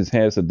it changes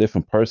hands to a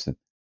different person,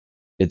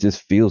 it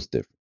just feels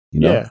different,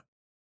 you know? Yeah.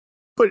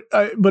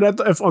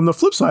 But on the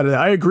flip side of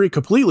that, I agree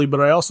completely.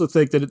 But I also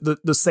think that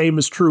the same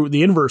is true.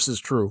 The inverse is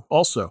true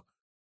also,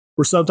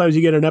 where sometimes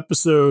you get an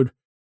episode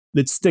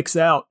that sticks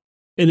out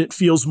and it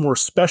feels more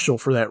special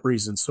for that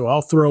reason. So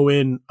I'll throw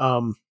in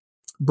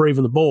Brave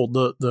and the Bold,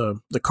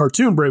 the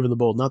cartoon Brave and the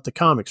Bold, not the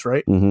comics,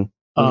 right?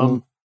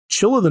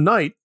 Chill of the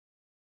Night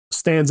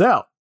stands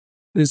out.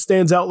 And it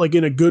stands out like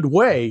in a good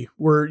way,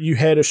 where you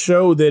had a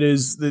show that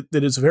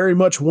is very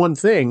much one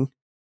thing,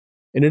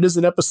 and it is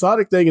an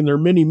episodic thing, and there are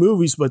many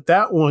movies, but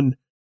that one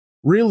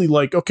really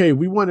okay,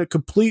 we went a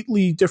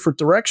completely different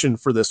direction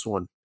for this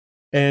one.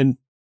 And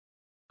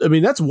I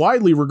mean, that's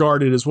widely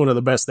regarded as one of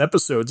the best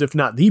episodes, if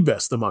not the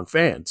best among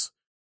fans.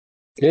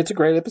 It's a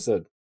great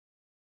episode.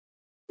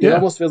 It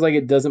almost feels like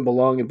it doesn't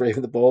belong in Brave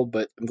and the Bold,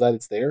 but I'm glad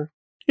it's there.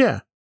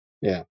 Yeah.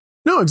 Yeah.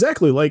 No,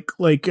 exactly.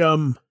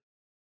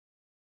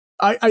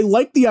 I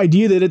like the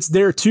idea that it's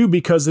there too,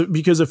 because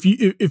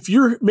if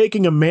you're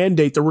making a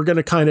mandate that we're going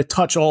to kind of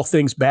touch all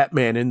things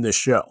Batman in this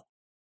show,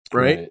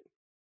 right?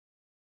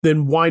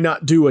 Then why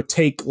not do a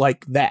take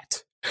like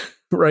that,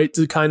 right?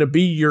 To kind of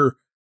be your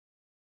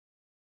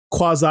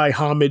quasi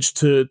homage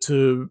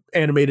to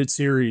animated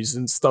series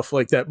and stuff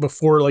like that,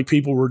 before like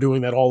people were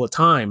doing that all the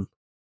time.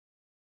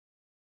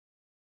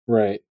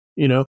 Right.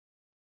 You know?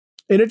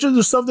 And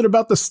there's something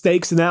about the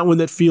stakes in that one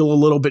that feel a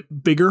little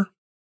bit bigger,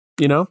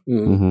 you know?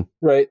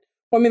 Right.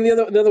 Well, I mean,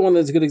 the other one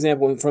that's a good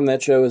example from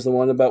that show is the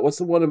one about, it's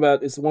the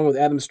one with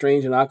Adam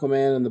Strange and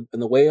Aquaman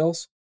and the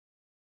whales.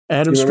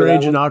 Adam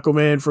Strange and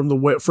Aquaman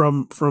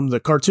from the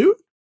cartoon?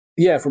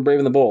 Yeah, from Brave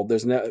and the Bold.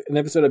 There's an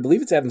episode, I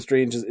believe it's Adam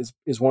Strange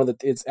is one of the,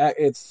 it's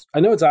I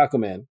know it's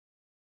Aquaman,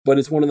 but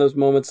it's one of those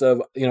moments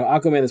of,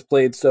 Aquaman is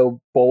played so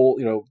bold,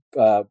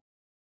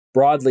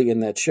 broadly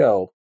in that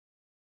show.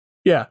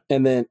 Yeah.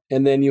 And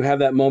then you have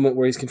that moment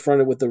where he's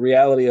confronted with the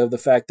reality of the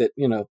fact that,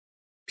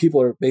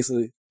 people are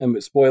basically,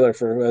 spoiler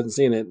for who hasn't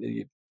seen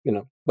it,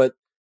 but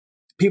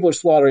people are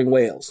slaughtering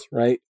whales,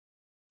 right?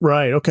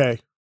 Right. Okay.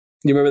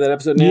 You remember that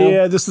episode now?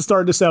 Yeah, this is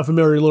starting to sound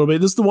familiar a little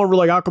bit. This is the one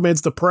where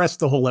Aquaman's depressed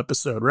the whole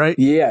episode, right?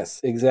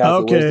 Yes,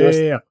 exactly.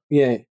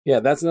 Okay. Yeah.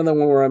 That's another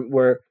one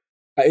where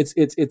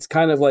it's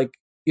kind of like,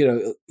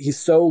 he's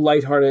so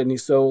lighthearted and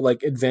he's so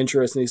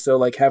adventurous and he's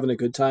so having a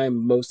good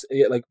time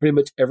pretty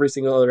much every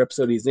single other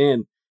episode he's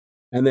in,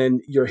 and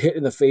then you're hit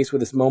in the face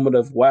with this moment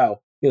of wow,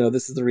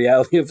 this is the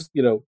reality of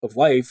of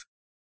life,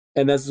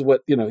 and this is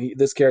what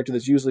this character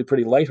that's usually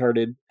pretty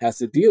lighthearted has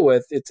to deal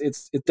with.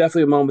 It's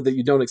definitely a moment that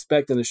you don't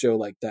expect in a show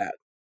like that.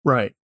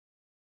 Right.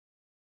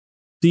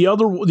 The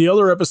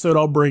other episode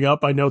I'll bring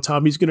up, I know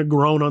Tommy's going to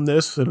groan on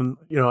this, and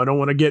I don't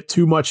want to get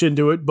too much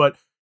into it, but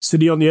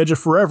City on the Edge of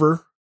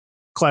Forever,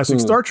 classic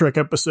Star Trek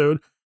episode,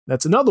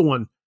 That's another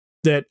one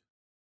that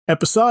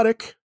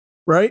episodic,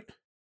 right?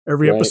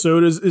 Every Right.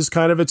 episode is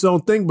kind of its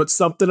own thing, but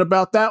something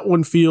about that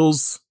one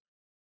feels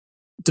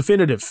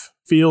definitive,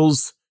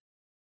 feels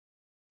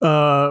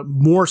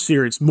more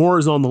serious, more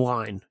is on the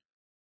line,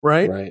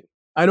 right? Right.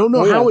 I don't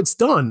know Oh, how yeah. it's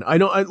done.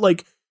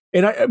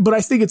 But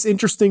I think it's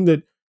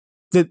interesting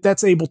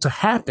that's able to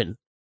happen,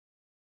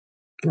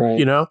 Right.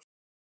 you know?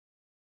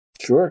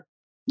 Sure.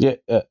 Yeah,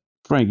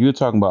 Frank, you were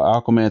talking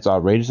about Aquaman's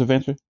Outrageous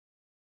Adventure.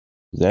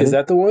 Is it?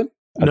 that the one?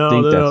 I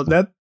think that's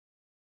that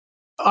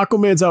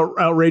Aquaman's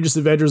Outrageous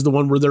Adventure is the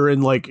one where they're in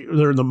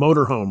the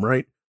motorhome,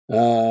 right?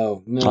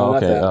 Oh, no, Oh,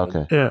 not okay, that one.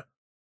 okay. Yeah.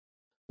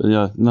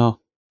 Yeah,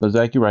 no, but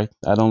Zach, you're right.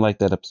 I don't like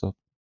that episode.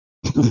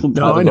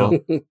 No, I know.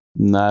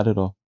 Not at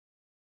all.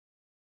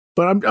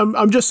 But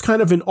I'm just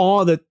kind of in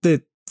awe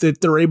that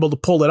they're able to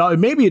pull it out.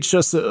 And maybe it's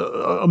just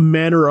a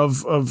manner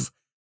of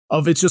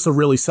it's just a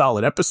really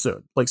solid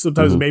episode. Like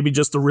sometimes maybe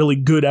just the really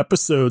good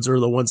episodes are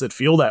the ones that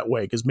feel that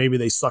way because maybe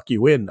they suck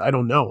you in. I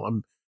don't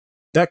know.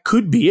 That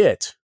could be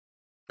it.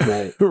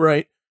 Right.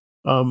 Right.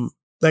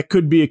 That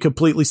could be a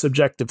completely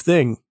subjective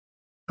thing.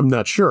 I'm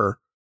not sure.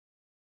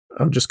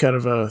 I'm just kind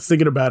of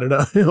thinking about it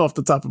off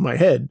the top of my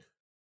head.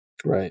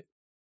 Right.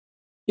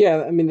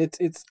 Yeah, I mean,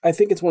 it's. I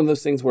think it's one of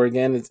those things where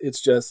again,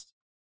 it's just,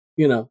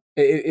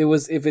 it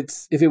was if it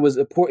was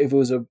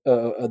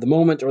the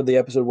moment or the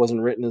episode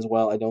wasn't written as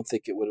well, I don't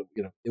think it would have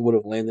it would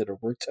have landed or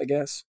worked, I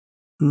guess.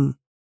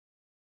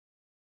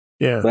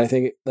 Yeah. But I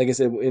think, like I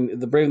said, in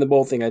the Brave and the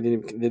Bold thing, I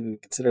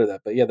didn't consider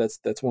that. But yeah, that's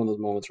one of those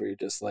moments where you're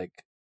just like,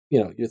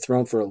 you're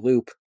thrown for a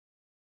loop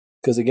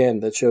because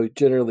again, that show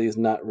generally is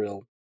not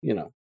real,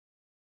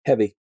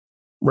 heavy.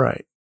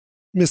 Right.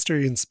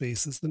 Mystery in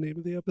Space is the name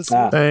of the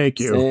episode. Thank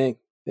you.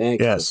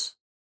 Thank yes.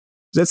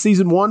 Is that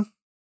season 1?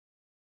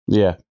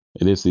 Yeah,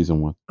 it is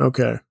season 1.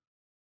 Okay.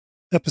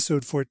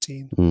 Episode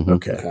 14. Mm-hmm.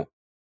 Okay.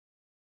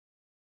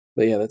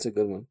 But yeah, that's a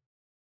good one.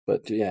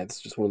 But yeah, it's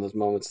just one of those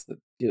moments that,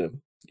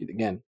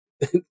 again,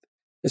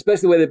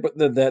 especially the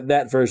way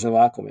that version of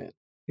Aquaman,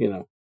 I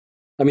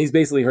mean, he's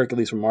basically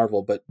Hercules from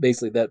Marvel, but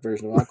basically that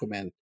version of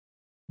Aquaman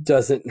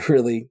doesn't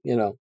really,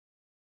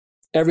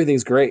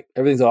 everything's great.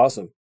 Everything's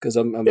awesome because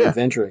I'm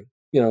adventuring,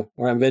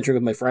 or I'm venturing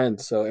with my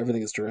friends. So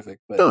everything is terrific.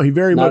 But no, he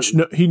very much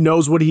he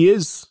knows what he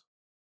is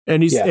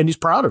and he's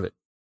proud of it.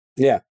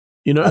 Yeah.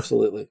 Yeah.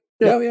 Absolutely.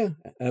 Oh, yeah,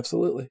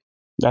 absolutely.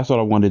 That's what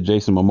I wanted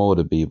Jason Momoa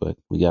to be, but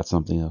we got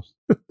something else.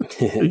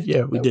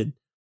 Yeah, we did.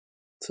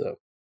 So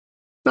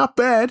not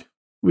bad.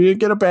 We didn't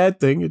get a bad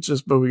thing. It's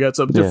just, but we got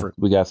something different.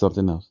 We got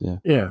something else. Yeah.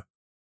 Yeah.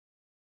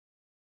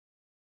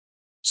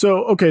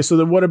 So, okay. So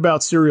then what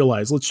about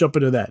Serialized? Let's jump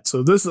into that.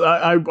 So this,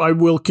 I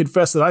will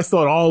confess that I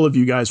thought all of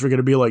you guys were going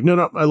to be like,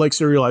 no, I like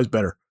Serialized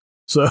better.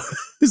 So,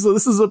 this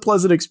is a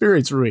pleasant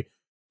experience for me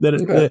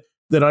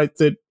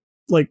that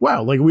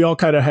wow, like we all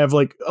kind of have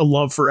like a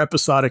love for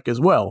episodic as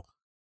well.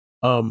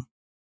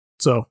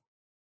 So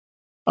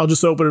I'll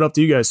just open it up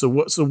to you guys. So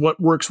what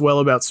works well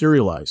about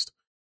Serialized?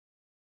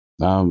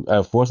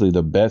 Unfortunately,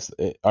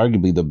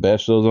 arguably the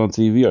best shows on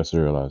TV are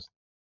serialized,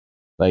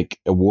 like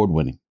award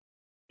winning.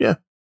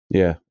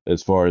 Yeah.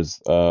 As far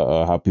as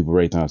how people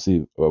rate them,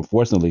 see,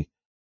 unfortunately,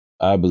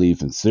 I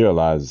believe in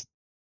serialized,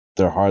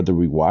 they're hard to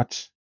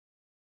rewatch.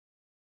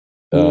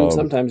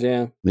 Sometimes,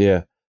 yeah.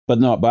 Yeah,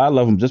 but I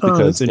love them just because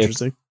that's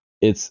interesting.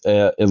 It's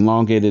an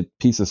elongated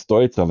piece of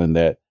storytelling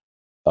that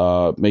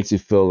makes you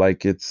feel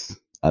like it's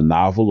a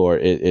novel, or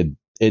it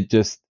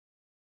just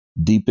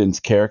deepens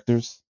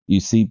characters. You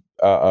see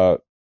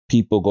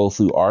people go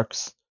through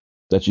arcs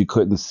that you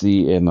couldn't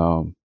see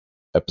in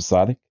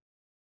episodic,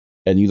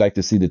 and you like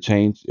to see the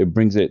change. It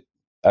brings it.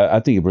 I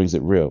think it brings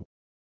it real.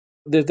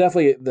 There's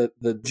definitely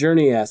the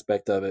journey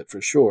aspect of it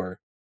for sure.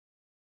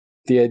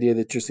 The idea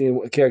that you're seeing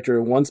a character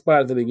in one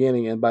spot at the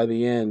beginning, and by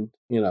the end,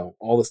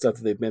 all the stuff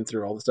that they've been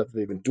through, all the stuff that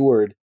they've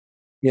endured,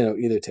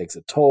 either takes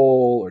a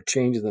toll or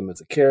changes them as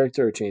a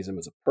character or changes them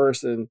as a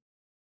person.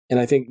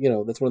 And I think,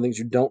 that's one of the things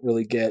you don't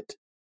really get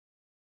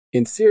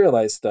in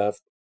serialized stuff.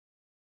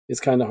 It's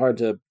kind of hard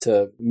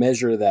to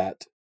measure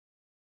that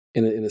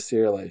in a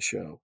serialized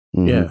show.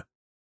 Mm-hmm. Yeah.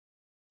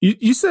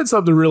 You said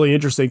something really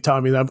interesting,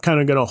 Tommy, that I'm kind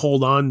of going to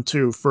hold on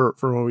to for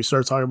when we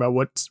start talking about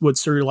what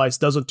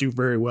serialized doesn't do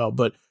very well.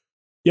 But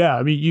yeah,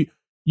 I mean,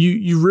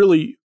 you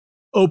really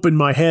opened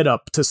my head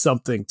up to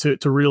something, to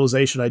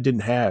realization I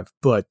didn't have.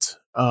 But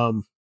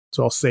so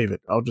I'll save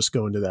it. I'll just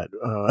go into that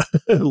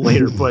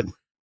later.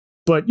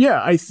 But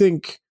yeah, I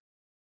think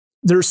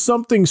there's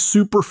something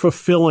super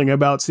fulfilling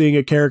about seeing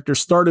a character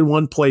start in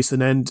one place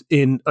and end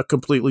in a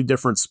completely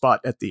different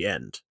spot at the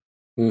end.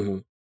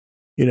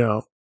 Mm-hmm.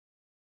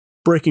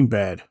 Breaking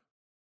Bad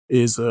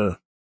is a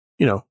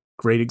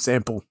great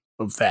example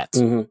of that.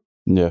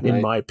 Mm-hmm. Yeah,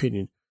 in my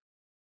opinion.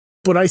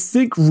 But I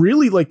think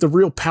really like the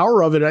real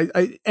power of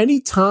it,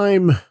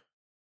 anytime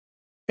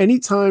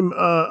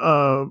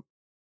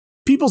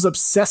people's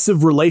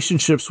obsessive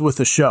relationships with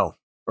a show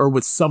or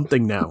with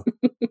something now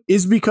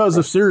is because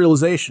of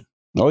serialization.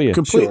 Oh yeah,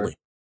 completely. Sure.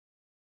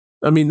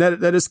 I mean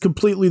that is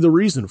completely the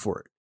reason for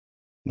it.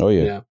 Oh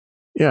yeah.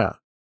 Yeah.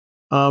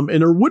 And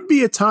there would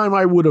be a time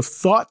I would have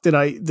thought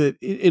that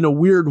in a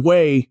weird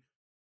way,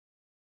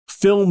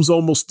 films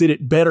almost did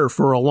it better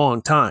for a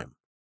long time,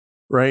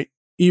 right?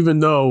 Even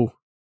though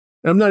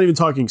I'm not even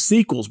talking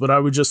sequels, but I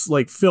would just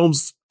like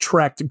films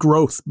tracked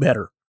growth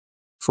better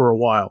for a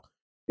while.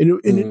 And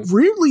it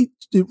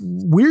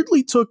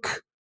weirdly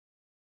took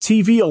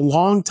TV a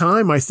long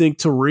time, I think,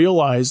 to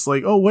realize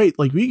like, oh, wait,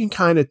 like we can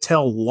kind of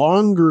tell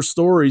longer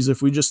stories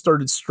if we just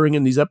started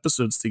stringing these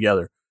episodes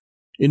together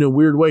in a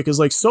weird way. Cause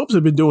like soaps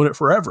have been doing it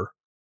forever.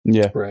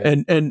 Yeah. Right.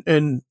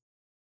 And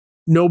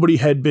nobody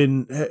had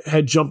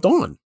jumped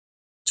on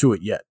to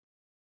it yet.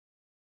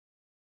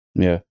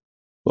 Yeah.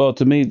 Well,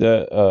 to me,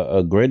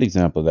 a great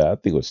example of that, I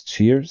think, was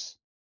Cheers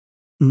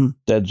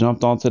that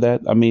jumped onto that.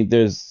 I mean,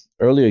 there's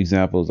earlier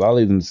examples. I'll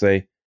even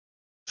say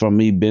from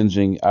me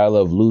binging I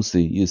Love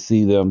Lucy, you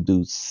see them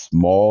do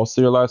small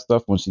serialized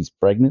stuff when she's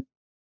pregnant.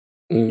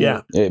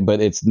 Yeah. But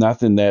it's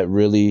nothing that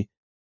really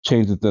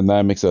changes the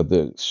dynamics of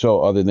the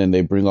show other than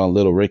they bring on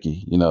Little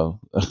Ricky, you know.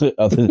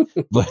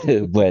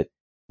 but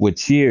with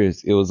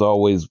Cheers, it was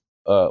always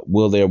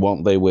will they or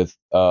won't they with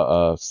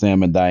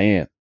Sam and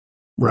Diane.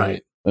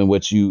 Right. In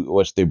which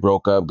they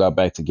broke up, got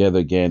back together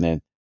again,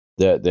 and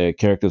the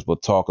characters will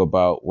talk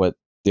about what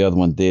the other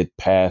one did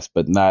past,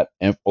 but not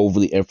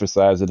overly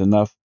emphasize it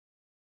enough.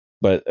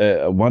 But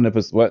one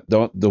episode,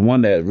 the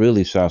one that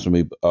really shines for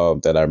me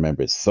that I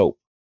remember is Soap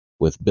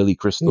with Billy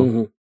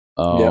Crystal.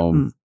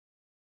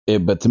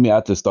 But to me,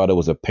 I just thought it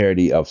was a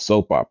parody of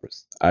soap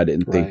operas. I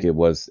didn't think it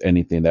was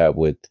anything that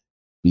would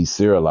be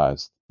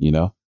serialized, you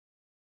know?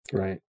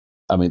 Right.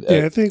 I mean,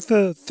 I think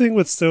the thing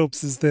with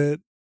soaps is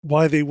that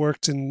why they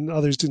worked and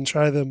others didn't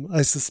try them,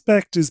 I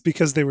suspect, is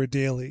because they were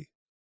daily.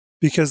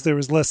 Because there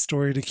was less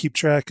story to keep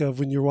track of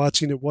when you're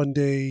watching it one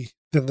day,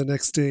 then the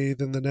next day,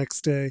 then the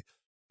next day,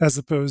 as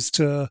opposed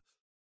to,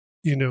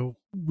 you know,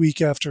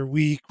 week after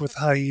week with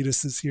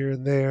hiatuses here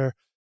and there.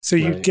 So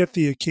you'd get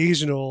the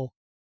occasional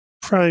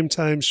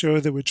primetime show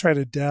that would try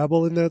to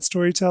dabble in that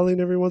storytelling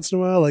every once in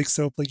a while, like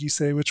Soap, like you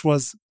say, which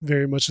was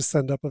very much a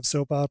send-up of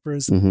soap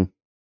operas.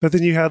 But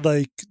then you had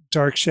like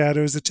Dark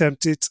Shadows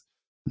attempt it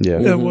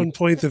at one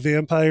point, the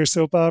vampire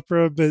soap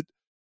opera. But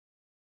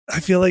I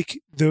feel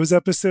like those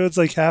episodes,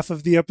 like half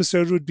of the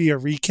episode would be a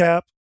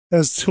recap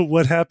as to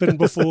what happened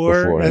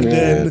before,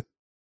 and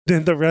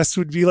then the rest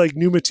would be like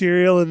new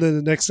material, and then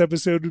the next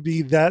episode would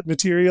be that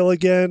material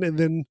again, and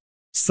then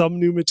some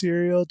new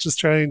material, just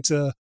trying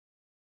to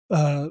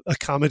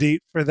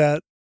accommodate for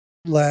that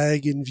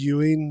lag in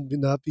viewing,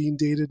 not being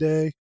day to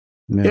day.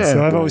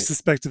 So I've always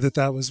suspected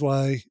that was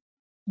why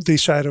they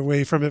shied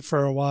away from it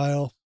for a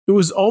while. It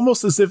was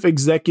almost as if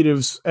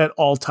executives at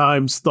all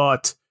times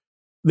thought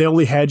they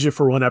only had you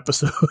for one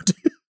episode.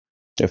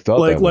 It felt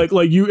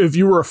like you, if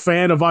you were a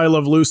fan of I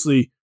Love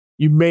Lucy,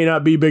 you may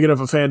not be big enough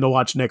a fan to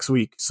watch next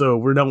week. So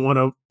we don't want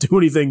to do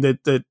anything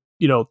that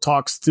you know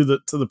talks to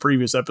the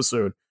previous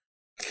episode,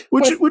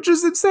 which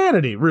is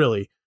insanity,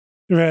 really.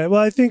 Right.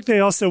 Well, I think they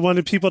also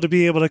wanted people to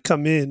be able to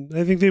come in.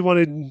 I think they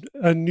wanted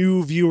a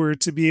new viewer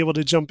to be able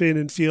to jump in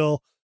and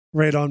feel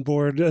right on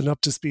board and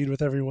up to speed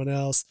with everyone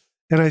else.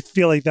 And I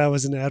feel like that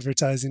was an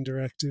advertising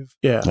directive.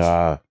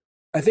 Yeah.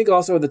 I think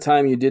also at the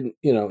time you didn't,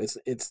 you know,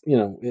 it's you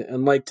know,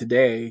 unlike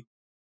today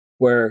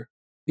where,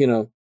 you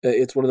know,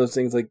 it's one of those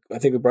things like I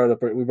think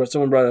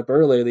someone brought up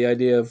earlier the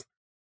idea of,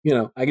 you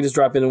know, I can just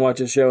drop in and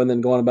watch a show and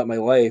then go on about my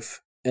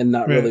life and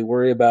not really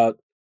worry about,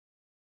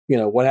 you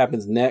know, what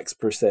happens next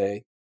per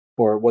se,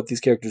 or what these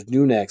characters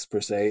do next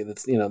per se.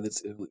 That's, you know,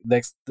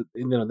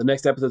 the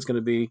next episode's going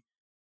to be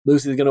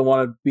Lucy's going to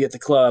want to be at the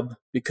club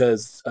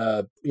because,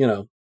 you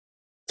know,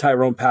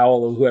 Tyrone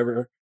Powell or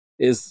whoever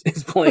is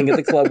playing at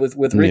the club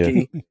with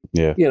Ricky,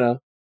 you know,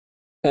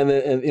 and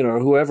then, you know,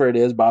 whoever it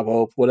is, Bob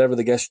Hope, whatever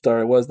the guest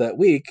star was that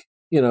week,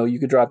 you know, you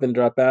could drop in,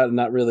 drop out and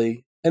not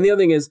really. And the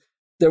other thing is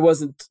there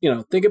wasn't, you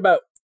know,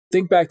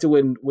 think back to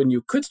when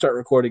you could start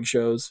recording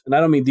shows, and I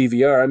don't mean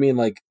DVR, I mean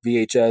like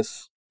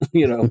VHS,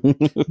 you know,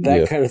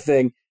 that kind of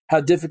thing,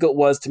 how difficult it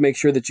was to make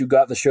sure that you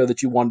got the show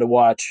that you wanted to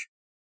watch,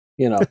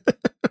 you know,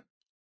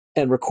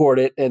 and record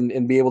it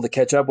and be able to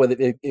catch up with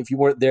it if you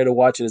weren't there to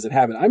watch it as it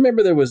happened. I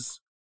remember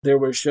there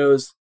were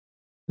shows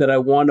that I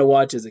wanted to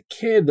watch as a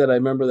kid that I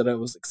remember that I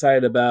was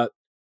excited about.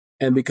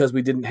 And because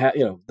we didn't have,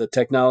 you know, the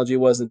technology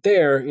wasn't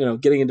there, you know,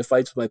 getting into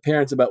fights with my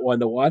parents about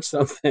wanting to watch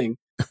something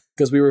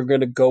because we were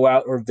going to go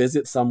out or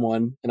visit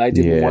someone and I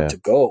didn't want to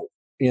go,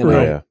 you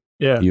know?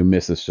 Yeah. You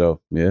missed the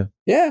show. Yeah.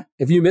 Yeah.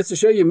 If you missed the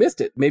show, you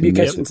missed it. Maybe you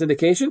catch it in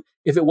syndication.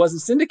 If it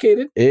wasn't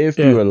syndicated. If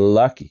you were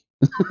lucky.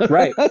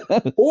 Right.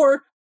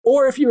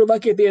 Or if you were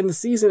lucky at the end of the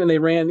season and they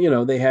ran, you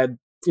know, they had,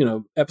 you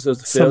know, episodes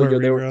of failure.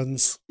 They were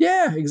reruns.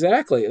 Yeah,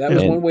 exactly. That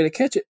was one way to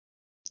catch it.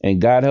 And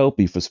God help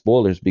you for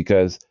spoilers,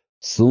 because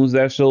as soon as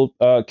that show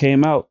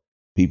came out,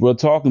 people were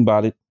talking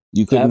about it.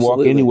 You couldn't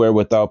walk anywhere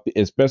without,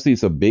 especially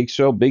it's a big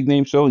show, big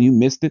name show, and you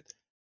missed it.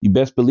 You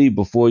best believe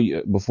before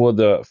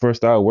the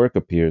first hour of work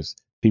appears,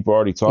 people are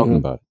already talking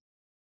about it.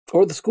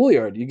 Or the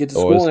schoolyard. You get to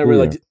school and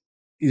everybody like,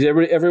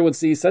 did everyone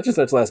see such and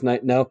such last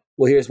night? No.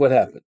 Well, here's what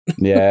happened.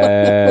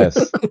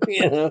 Yes.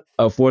 You know?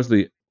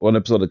 Unfortunately, one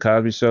episode of The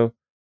Cosby Show,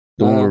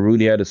 the one where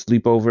Rudy had a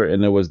sleepover,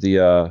 and there was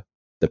the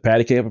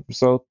Patty Cake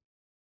episode.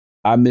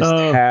 I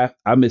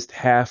missed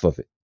half of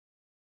it,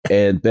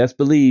 and best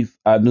believe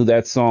I knew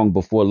that song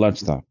before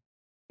lunchtime.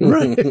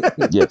 Right.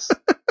 Yes,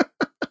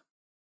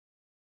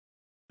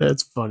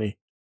 That's funny.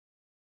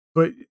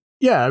 But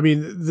yeah, I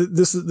mean,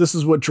 this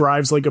is what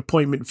drives like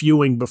appointment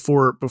viewing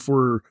before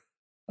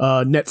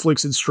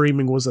Netflix and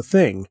streaming was a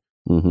thing.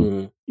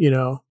 mm-hmm. You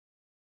know,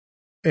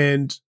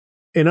 and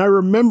I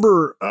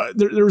remember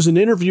there was an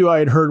interview I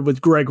had heard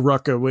with Greg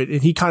Rucka,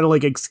 and he kind of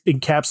like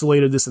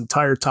encapsulated this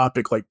entire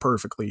topic like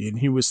perfectly. And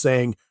he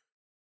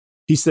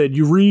said,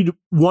 you read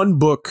one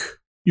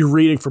book, you're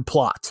reading for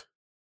plot,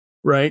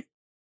 right?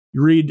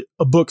 You read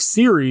a book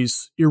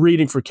series, you're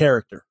reading for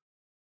character.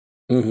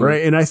 Mm-hmm.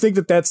 Right. And I think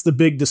that's the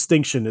big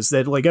distinction, is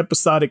that like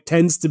episodic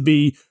tends to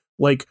be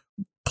like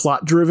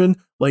plot driven,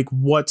 like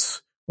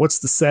what's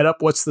the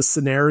setup, what's the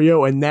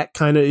scenario, and that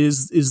kind of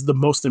is the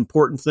most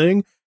important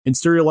thing. And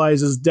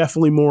serialized is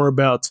definitely more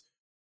about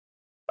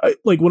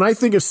like when I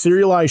think of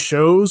serialized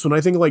shows, when I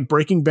think of like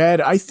Breaking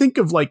Bad, I think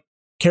of like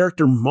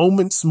character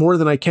moments more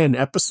than I can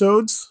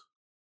episodes.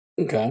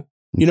 Okay.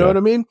 You know what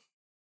I mean?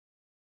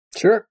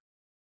 Sure.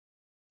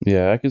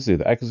 Yeah, I can see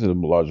that. I can see the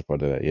larger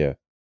part of that. Yeah.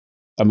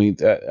 I mean,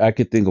 I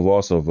could think of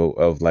also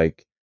of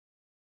like,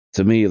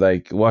 to me,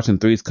 like watching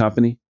Three's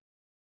Company.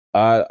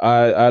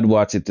 I'd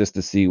watch it just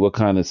to see what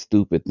kind of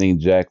stupid thing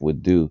Jack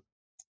would do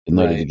in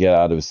order to get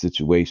out of a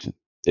situation.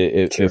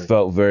 It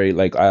felt very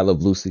like I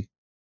Love Lucy.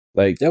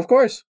 Like, yeah, of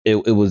course.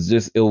 It was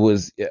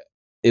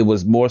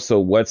more so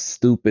what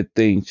stupid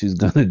thing she's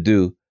gonna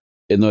do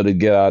in order to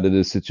get out of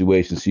this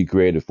situation she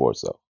created for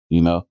herself.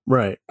 You know?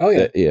 Right. Oh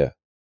yeah. Yeah.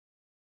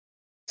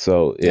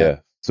 So yeah.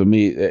 So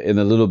me, in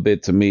a little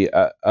bit, to me,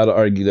 I'd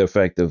argue the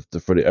fact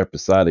for the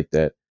episodic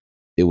that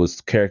it was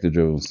character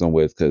driven in some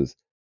ways, because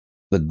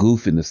the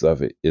goofiness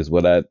of it is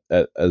what I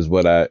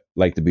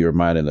like to be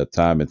reminded of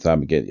time and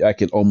time again. I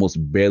can almost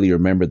barely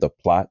remember the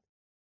plot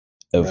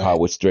of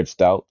how it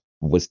stretched out.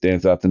 What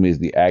stands out to me is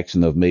the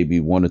action of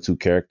maybe one or two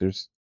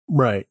characters.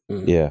 Right.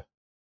 Mm-hmm. Yeah.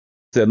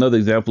 So another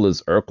example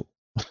is Urkel.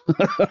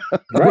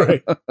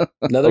 Right.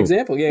 Another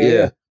example.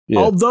 Yeah.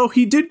 Although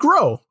he did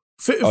grow.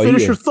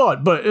 Finish your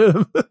thought, but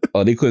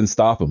they couldn't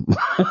stop him.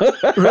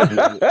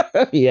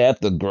 He had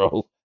to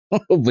grow.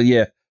 But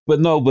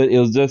it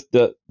was just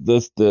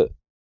the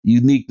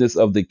uniqueness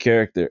of the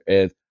character,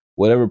 and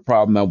whatever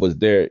problem that was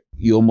there,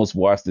 you almost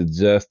watched it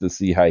just to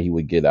see how he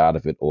would get out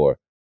of it, or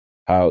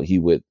how he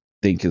would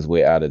think his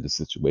way out of the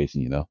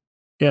situation, you know?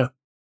 Yeah.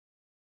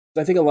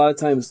 I think a lot of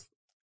times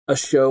a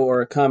show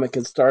or a comic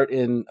can start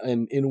in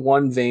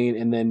one vein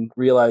and then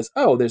realize,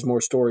 oh, there's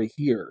more story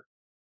here.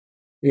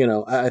 You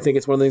know, I think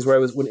it's one of the things where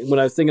when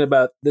I was thinking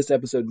about this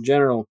episode in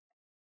general,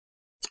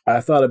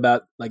 I thought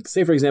about, like,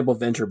 say, for example,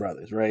 Venture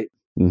Brothers, right?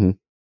 Mm-hmm.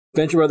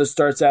 Venture Brothers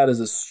starts out as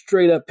a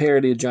straight up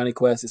parody of Johnny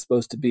Quest. It's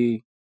supposed to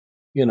be,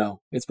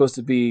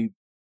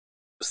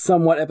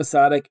 somewhat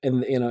episodic,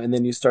 and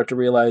then you start to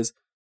realize,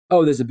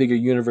 oh, there's a bigger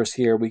universe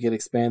here. We can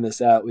expand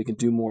this out. We can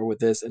do more with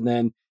this, and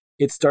then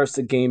it starts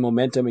to gain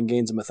momentum and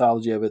gains a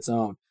mythology of its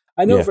own.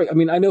 I know,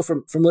 I know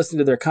from listening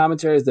to their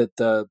commentaries that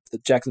the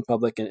Jackson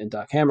Public and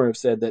Doc Hammer have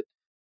said that,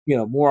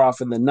 more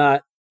often than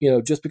not,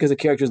 just because a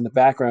character's in the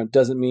background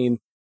doesn't mean,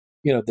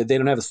 that they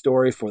don't have a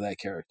story for that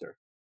character.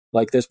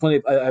 Like, there's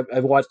plenty of,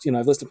 I've watched,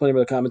 I've listened to plenty of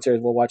the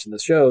commentaries while watching the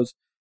shows,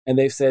 and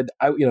they've said,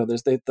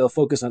 they'll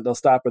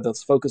stop or they'll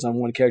focus on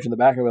one character in the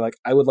background. We're like,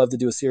 I would love to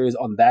do a series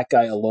on that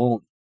guy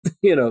alone.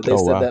 They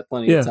said that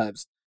plenty of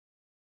times.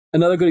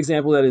 Another good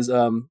example of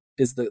that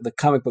is the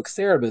comic book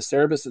Cerebus.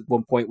 Cerebus at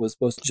one point was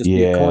supposed to just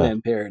be a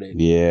Conan parody.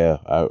 Yeah,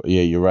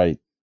 you're right.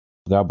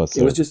 Forgot about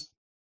Cerebus.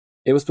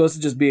 It was supposed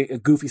to just be a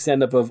goofy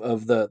send up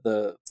of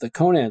the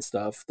Conan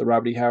stuff, the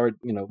Robert E. Howard,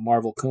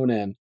 Marvel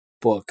Conan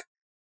book.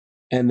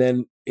 And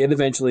then it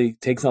eventually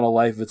takes on a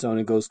life of its own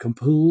and goes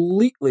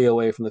completely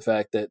away from the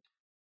fact that,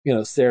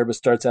 Cerebus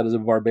starts out as a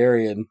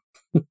barbarian,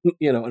 an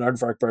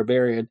aardvark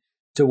barbarian,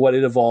 to what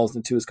it evolves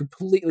into is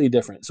completely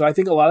different. So I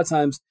think a lot of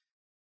times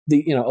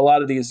a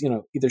lot of these,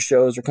 either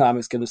shows or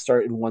comics can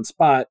start in one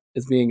spot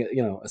as being,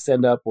 a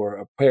send up or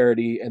a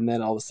parody. And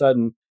then all of a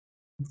sudden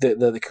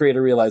the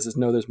creator realizes,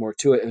 no, there's more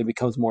to it, and it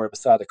becomes more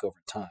episodic over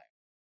time.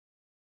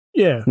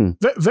 Yeah.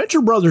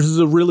 Venture Brothers is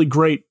a really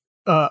great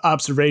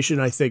observation,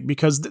 I think,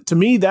 because to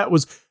me, that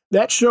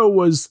show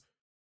was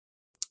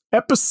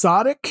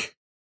episodic,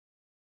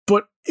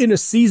 but in a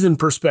season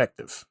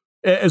perspective,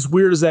 as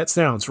weird as that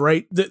sounds,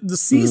 right? The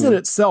season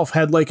itself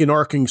had like an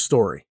arcing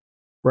story,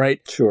 right?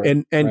 Sure.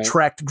 And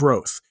tracked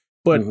growth.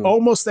 But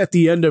almost at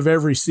the end of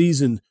every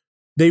season,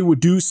 they would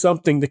do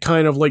something to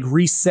kind of like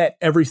reset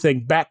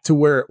everything back to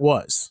where it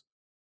was.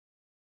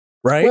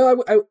 Right?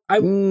 Well, I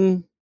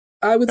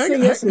would say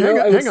yes and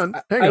no.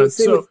 Hang on.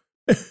 So,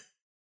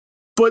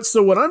 but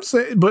what I'm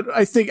saying, but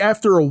I think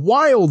after a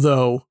while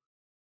though,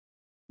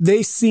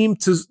 they seem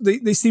to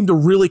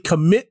really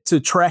commit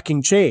to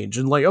tracking change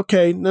and like,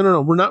 okay,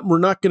 no, we're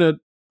not gonna,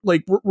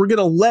 like, we're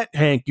gonna let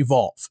Hank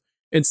evolve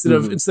instead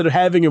of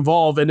having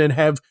evolve and then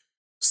have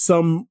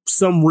some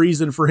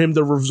reason for him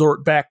to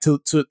resort back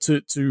to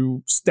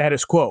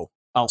status quo.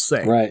 I'll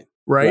say,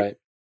 right.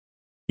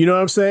 You know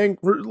what I'm saying?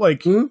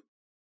 Like,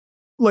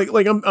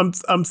 like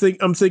I'm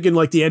thinking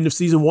like the end of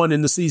season 1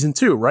 into season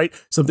 2, right?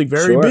 Something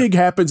very big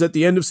happens at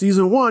the end of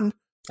season 1,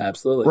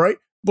 absolutely, right?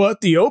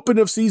 But the open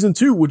of season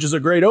 2, which is a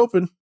great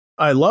open,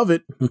 I love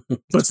it.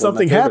 But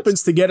something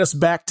happens to get us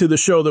back to the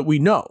show that we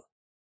know.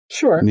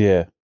 Sure.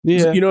 Yeah.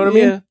 You know what I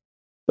mean?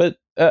 But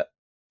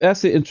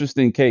that's an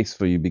interesting case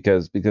for you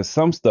because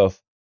some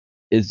stuff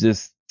is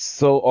just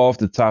so off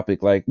the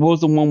topic. Like, what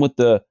was the one with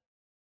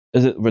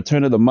is it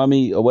Return of the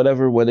Mummy or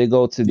whatever, where they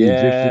go to the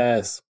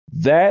Egyptian?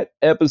 That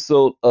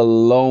episode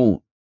alone,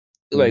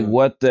 like,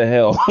 what the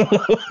hell?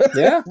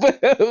 Yeah.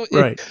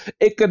 Right.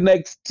 It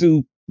connects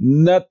to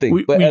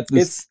nothing.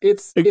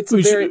 It's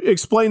very...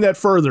 explain that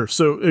further,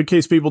 so in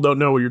case people don't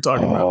know what you're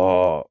talking about.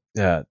 Oh,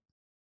 yeah.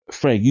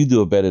 Frank, you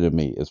do it better than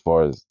me as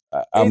far as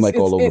I'm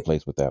all over the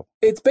place with that.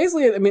 It's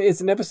basically, I mean, it's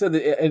an episode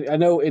that I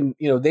know, and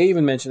they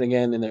even mention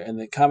again in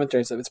the commentary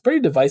and stuff. It's a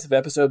pretty divisive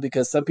episode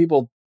because some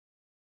people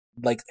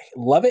like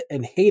love it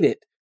and hate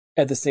it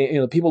at the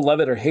same. People love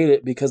it or hate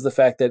it because the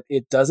fact that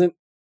it doesn't.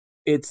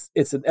 It's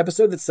an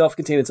episode that's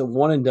self-contained. It's a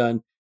one and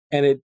done,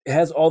 and it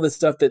has all this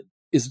stuff that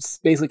is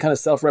basically kind of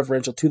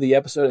self-referential to the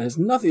episode. It has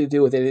nothing to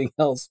do with anything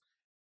else,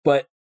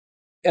 but.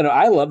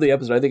 I love the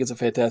episode. I think it's a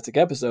fantastic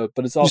episode,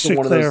 but it's also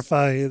one of those.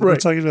 Clarify, we're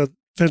talking about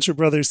Venture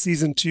Brothers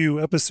Season 2,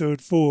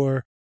 Episode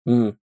 4,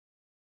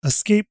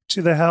 Escape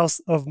to the House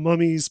of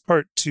Mummies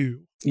Part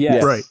 2.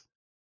 Yes. Right.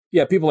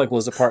 Yeah, people are like,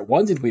 was it Part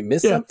 1? Did we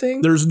miss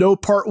something? There's no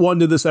Part 1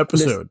 to this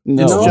episode.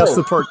 It's just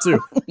the Part 2.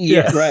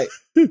 Yeah. Right.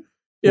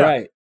 Yeah.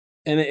 Right.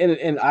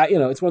 And I,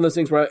 it's one of those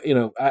things where,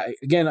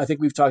 I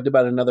think we've talked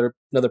about another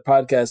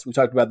podcast. We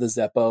talked about the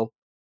Zeppo.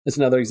 It's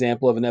another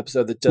example of an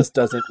episode that just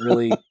doesn't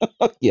really.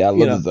 Yeah, I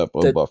love the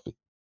Zeppo Buffy.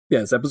 Yeah,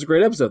 Zeppo's a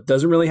great episode.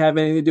 Doesn't really have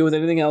anything to do with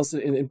anything else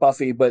in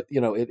Buffy, but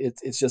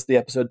it's just the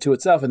episode to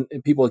itself. And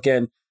people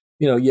again,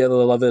 they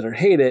love it or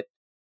hate it.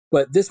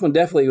 But this one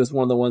definitely was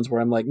one of the ones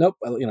where I'm like, nope.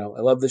 I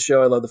love the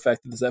show. I love the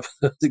fact that this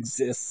episode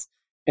exists,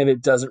 and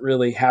it doesn't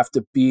really have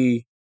to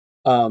be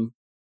entwined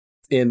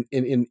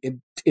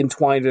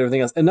with everything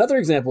else. Another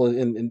example,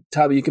 and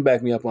Tommy, you can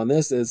back me up on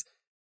this, is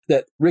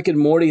that Rick and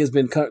Morty has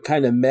been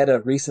kind of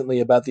meta recently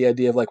about the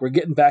idea of like, we're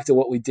getting back to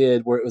what we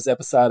did where it was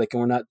episodic and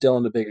we're not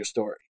telling a bigger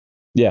story.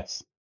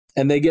 Yes.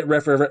 And they get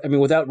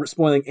without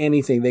spoiling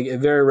anything, they get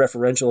very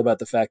referential about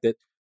the fact that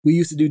we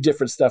used to do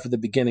different stuff at the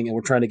beginning and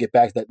we're trying to get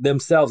back to that.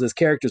 Themselves as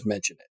characters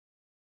mention it.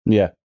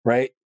 Yeah.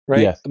 Right?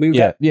 Yes. I mean,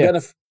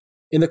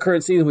 in the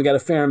current season, we got a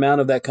fair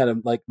amount of that kind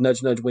of like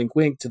nudge, nudge, wink,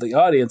 wink to the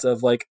audience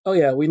of like, oh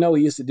yeah, we know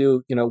we used to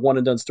do, one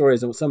and done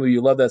stories, and some of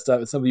you love that stuff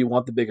and some of you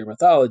want the bigger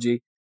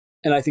mythology.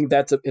 And I think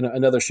that's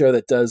another show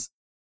that does,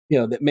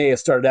 that may have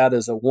started out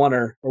as a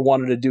oneer or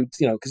wanted to do,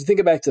 because you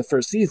think back to the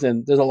first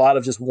season, there's a lot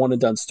of just one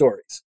and done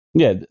stories.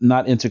 Yeah,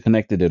 not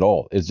interconnected at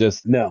all. It's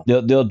just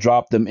they'll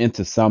drop them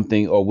into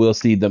something, or we'll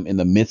see them in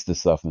the midst of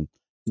something,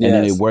 and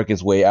then it work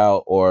its way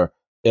out, or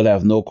it'll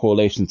have no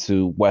correlation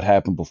to what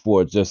happened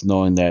before. Just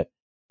knowing that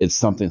it's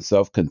something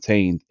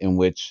self-contained in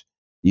which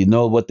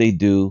what they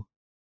do,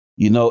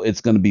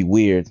 it's going to be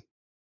weird.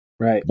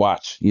 Right.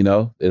 Watch,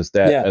 is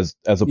that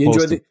as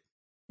opposed to.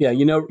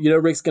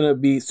 Rick's gonna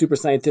be super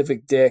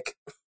scientific dick,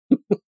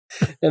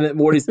 and that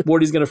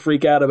Morty's gonna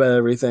freak out about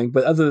everything.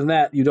 But other than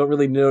that, you don't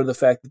really know the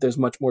fact that there's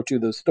much more to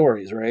those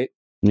stories, right?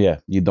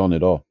 Yeah, you don't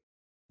at all.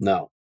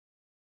 No.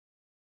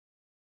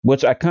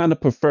 Which I kind of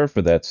prefer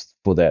for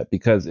that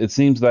because it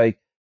seems like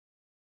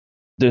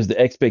there's the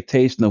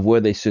expectation of where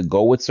they should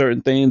go with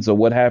certain things or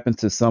what happened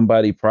to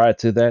somebody prior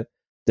to that.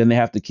 Then they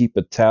have to keep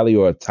a tally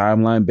or a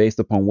timeline based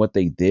upon what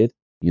they did.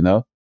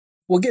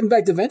 Well, getting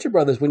back to Venture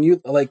Brothers,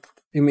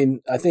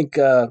 I think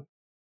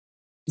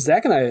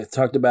Zach and I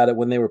talked about it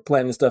when they were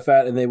planning stuff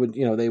out, and they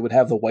would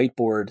have the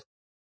whiteboard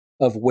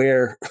of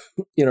where,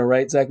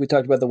 right, Zach? We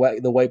talked about the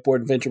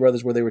whiteboard in Venture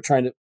Brothers where they were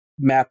trying to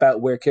map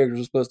out where characters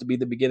were supposed to be at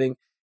the beginning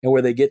and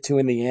where they get to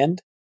in the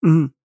end.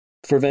 Mm-hmm.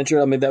 For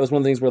Venture, I mean, that was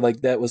one of the things where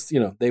like that was,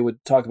 they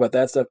would talk about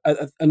that stuff.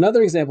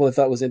 Another example I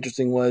thought was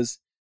interesting was,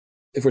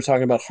 if we're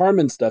talking about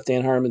Harmon stuff,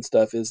 Dan Harmon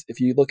stuff, is if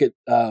you look at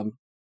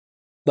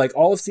like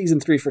all of season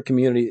 3 for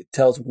Community, it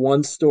tells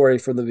one story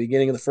from the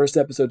beginning of the first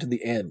episode to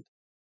the end.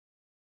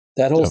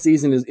 That whole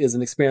season is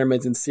an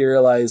experiment in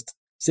serialized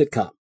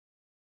sitcom.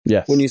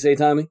 Yes. Wouldn't you say,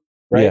 Tommy?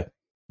 Right?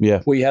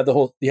 Yeah. Where you have the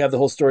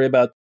whole story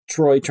about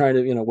Troy trying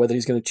to, whether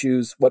he's going to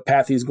choose what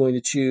path he's going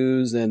to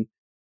choose, and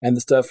the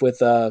stuff with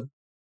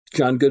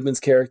John Goodman's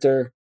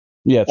character.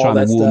 Yeah, trying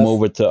to woo him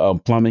over to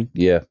plumbing.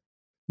 Yeah.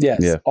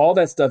 Yes. Yeah. All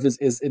that stuff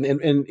is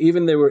and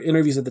even there were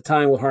interviews at the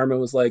time where Harmon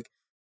was like,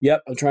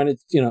 yep, I'm trying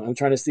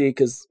to see,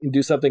 because you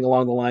do something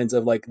along the lines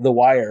of like The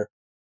Wire,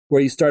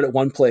 where you start at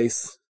one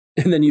place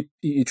and then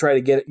you try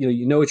to get it,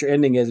 you know what your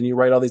ending is, and you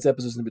write all these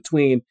episodes in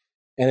between,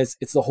 and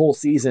it's the whole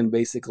season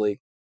basically,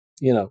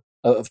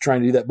 of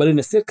trying to do that, but in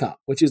a sitcom,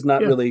 which is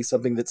not really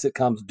something that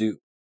sitcoms do.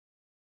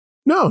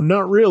 No,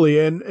 not really.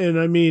 And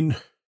I mean,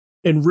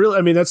 And really,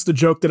 I mean, that's the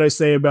joke that I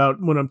say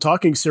about when I'm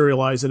talking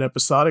serialized and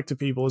episodic to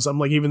people is I'm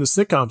like, even the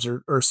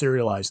sitcoms are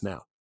serialized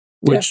now,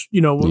 which,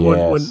 you know,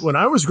 when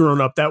I was growing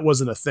up, that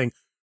wasn't a thing.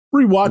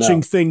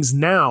 Rewatching things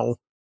now,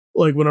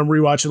 like when I'm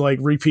rewatching like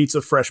repeats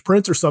of Fresh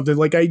Prince or something,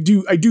 like I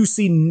do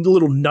see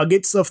little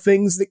nuggets of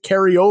things that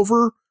carry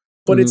over,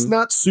 but it's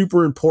not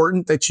super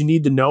important that you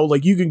need to know.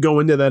 Like you can go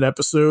into that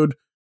episode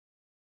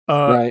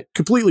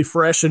completely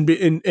fresh and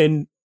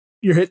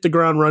you hit the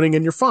ground running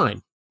and you're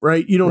fine.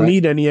 Right. You don't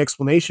need any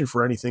explanation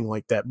for anything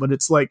like that. But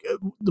it's like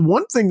the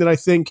one thing that I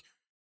think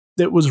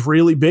that was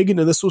really big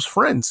into this was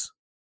Friends.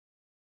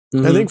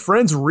 I think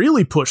Friends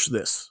really pushed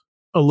this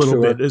a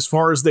little bit as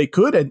far as they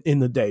could in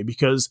the day,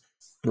 because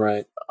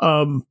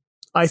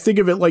I think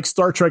of it like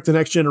Star Trek: The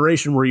Next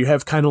Generation, where you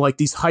have kind of like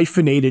these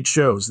hyphenated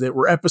shows that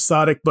were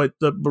episodic, but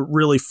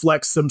really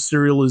flex some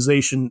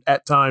serialization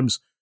at times.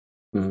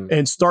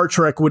 And Star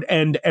Trek would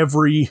end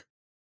every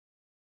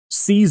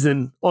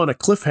season on a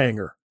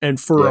cliffhanger. And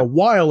for a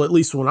while, at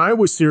least when I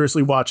was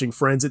seriously watching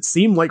Friends, it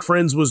seemed like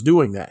Friends was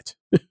doing that.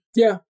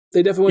 Yeah,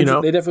 they definitely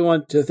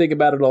want to think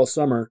about it all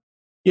summer.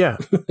 Yeah,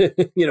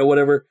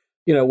 whatever.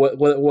 What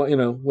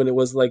when it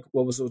was like,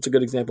 what's a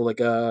good example? Like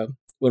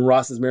when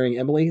Ross is marrying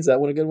Emily, is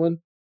that one a good one?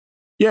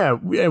 Yeah,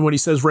 and when he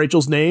says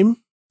Rachel's name,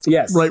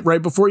 yes,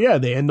 right before,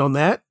 they end on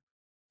that,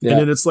 and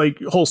then it's like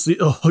your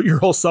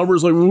whole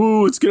summer's like,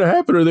 ooh, it's gonna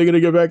happen. Are they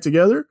gonna get back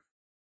together?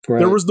 Right.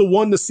 There was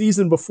the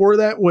season before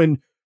that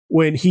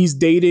when he's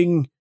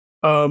dating.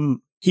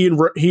 He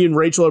and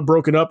Rachel had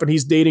broken up, and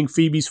he's dating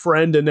Phoebe's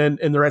friend, and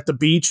they're at the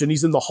beach, and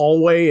he's in the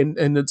hallway,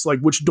 and it's like,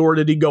 which door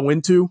did he go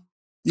into?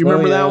 You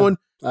remember that one?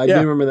 I do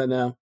remember that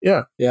now.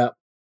 Yeah.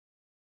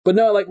 But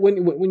no, like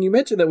when you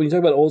mentioned that, when you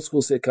talk about old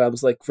school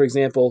sitcoms, like for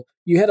example,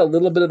 you had a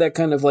little bit of that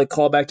kind of like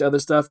callback to other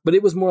stuff, but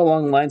it was more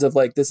along the lines of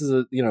like, this is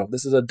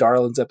a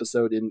Darlings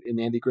episode in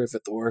Andy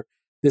Griffith, or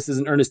this is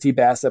an Ernest T.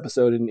 Bass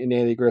episode in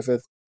Andy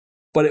Griffith.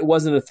 But it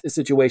wasn't a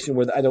situation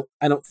where I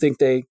don't think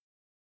they.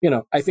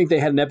 I think they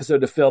had an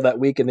episode to fill that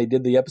week, and they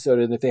did the episode.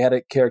 And if they had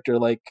a character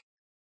like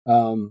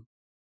an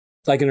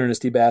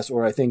Ernest T. Bass,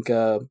 or I think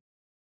I'm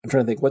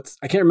trying to think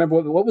I can't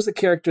remember what was the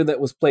character that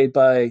was played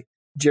by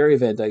Jerry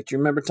Van Dyke. Do you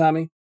remember,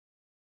 Tommy?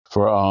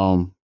 For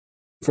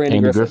Andy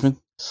Griffin.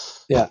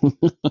 Yeah.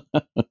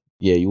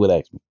 Yeah, you would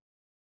ask me.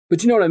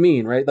 But you know what I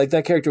mean, right? Like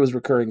that character was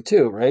recurring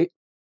too, right?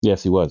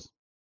 Yes, he was.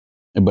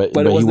 But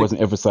he wasn't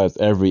emphasized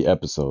every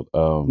episode.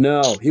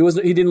 No, he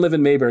wasn't. He didn't live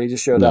in Mayberry. He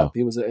just showed up.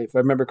 He was, if I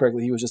remember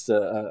correctly, he was just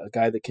a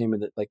guy that came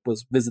in that like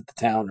was visit the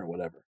town or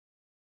whatever.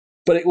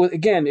 But it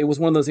was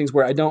one of those things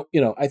where I don't,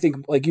 I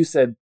think like you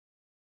said,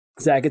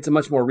 Zach, it's a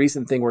much more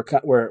recent thing where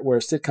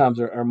sitcoms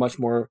are much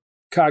more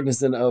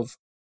cognizant of,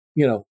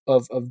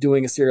 of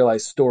doing a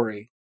serialized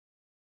story.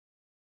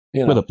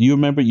 But you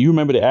remember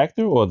the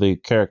actor or the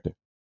character?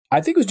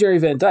 I think it was Jerry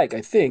Van Dyke.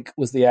 I think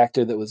was the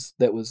actor that was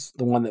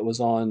the one that was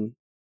on,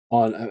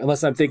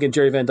 unless I'm thinking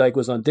Jerry Van Dyke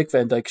was on Dick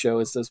Van Dyke Show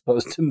as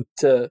opposed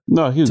to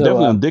no, he was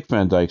definitely on Dick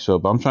Van Dyke Show,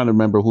 but I'm trying to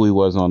remember who he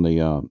was on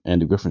the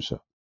Andy Griffith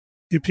Show.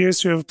 He appears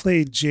to have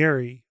played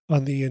Jerry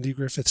on the Andy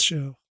Griffith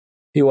Show.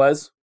 He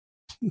was?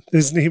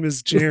 His name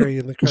is Jerry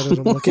in the credit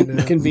I'm looking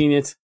at.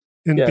 Convenient.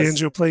 In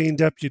Banjo Playing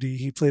Deputy,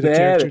 he played a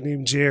character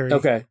named Jerry.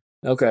 Okay.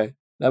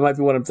 That might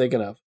be what I'm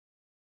thinking of.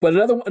 But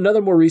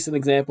another more recent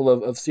example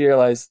of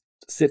serialized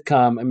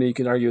sitcom, I mean, you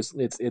can argue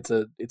it's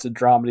a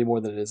dramedy more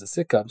than it is a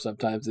sitcom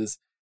sometimes, is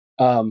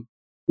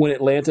when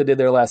Atlanta did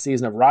their last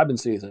season of Robin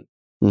season,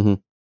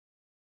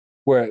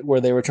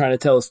 where they were trying to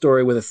tell a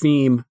story with a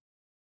theme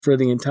for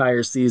the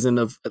entire season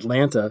of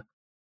Atlanta,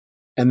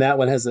 and that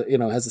one has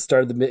a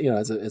start of the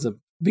has a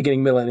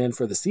beginning, middle, and end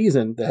for the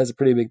season that has a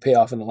pretty big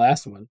payoff in the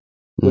last one.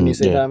 Wouldn't you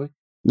say, Tommy?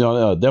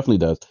 No, it definitely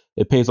does.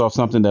 It pays off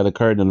something that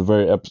occurred in the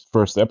very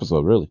first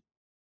episode, really.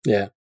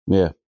 Yeah,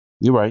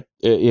 you're right.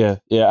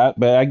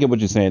 But I get what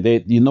you're saying.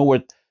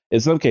 What? In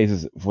some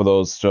cases, for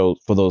those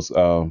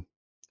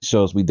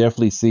shows, we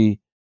definitely see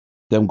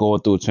them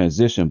going through a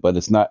transition, but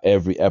it's not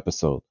every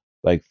episode.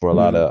 Like for a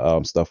lot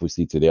of stuff we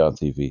see today on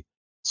TV,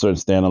 certain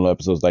standalone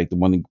episodes, like the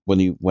one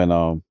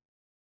when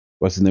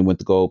what's his name went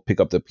to go pick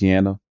up the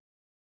piano.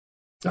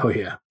 Oh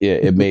yeah. Yeah,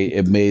 it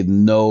made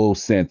no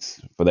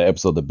sense for the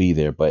episode to be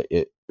there, but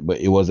it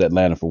was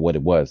Atlanta for what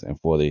it was and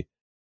for the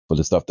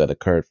stuff that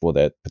occurred for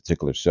that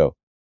particular show.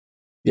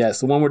 Yeah,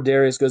 so the one where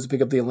Darius goes to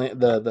pick up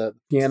the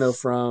piano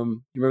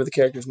from. You remember the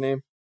character's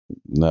name?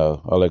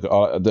 No,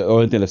 the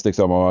only thing that sticks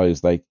out in my mind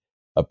is like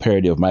a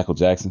parody of Michael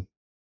Jackson.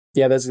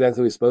 Yeah, that's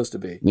exactly what he's supposed to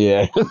be.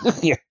 Yeah,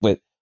 yeah,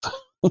 but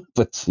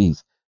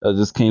jeez, it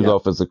just came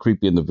off as a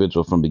creepy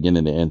individual from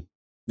beginning to end.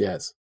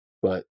 Yes,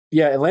 but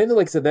yeah, Atlanta,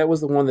 like I said, that was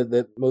the one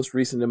that most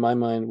recent in my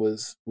mind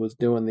was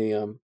doing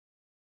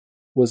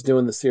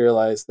the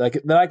serialized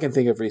that I can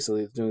think of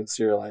recently, is doing the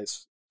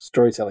serialized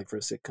storytelling for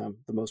a sitcom.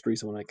 The most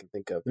recent one I can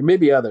think of. There may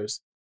be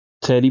others.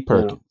 Teddy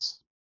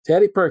Perkins.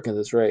 Teddy Perkins,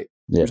 that's right.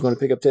 Yes. He's going to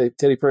pick up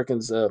Teddy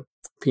Perkins'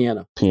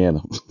 piano.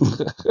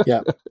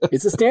 Yeah.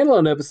 It's a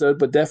standalone episode,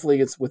 but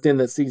definitely it's within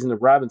that season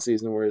of Robin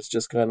season where it's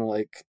just kind of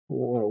like,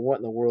 what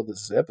in the world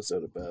is this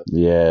episode about?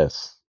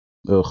 Yes.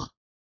 Ugh.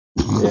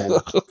 Yeah.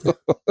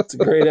 It's a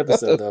great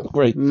episode, though.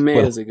 Great. Man,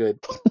 Well, is it good.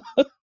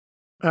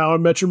 How I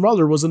Met Your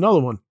Mother was another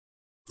one.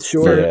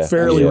 Sure. Yeah,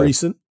 Fairly yeah.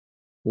 recent.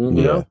 Mhm.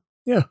 You know?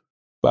 Yeah.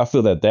 But I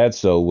feel that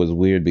show was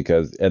weird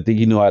because I think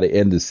he knew how to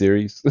end the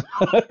series,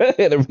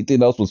 and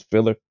everything else was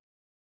filler.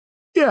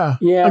 Yeah.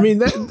 Yeah. I mean,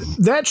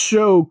 that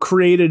show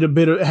created a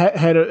bit of,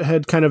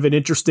 had kind of an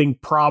interesting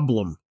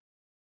problem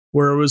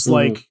where it was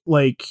Mhm.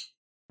 like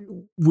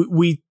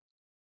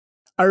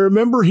I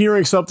remember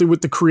hearing something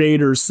with the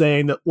creators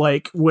saying that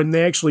like when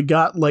they actually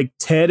got like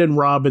Ted and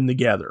Robin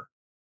together,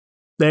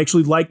 they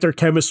actually liked their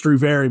chemistry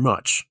very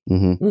much,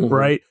 Mm-hmm. Mhm.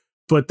 right?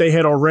 But they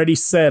had already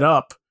set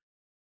up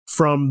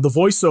from the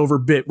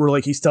voiceover bit where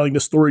like he's telling the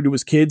story to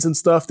his kids and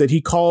stuff that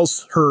he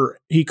calls her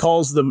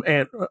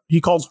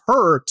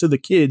to the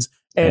kids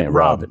Aunt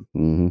Robin.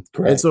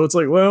 Mm-hmm. Right. And so it's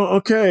like, well,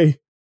 okay.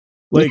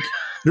 Like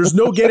there's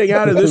no getting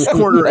out of this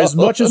corner as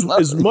much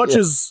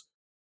as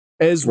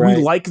we Right.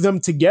 like them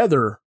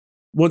together.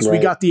 Once we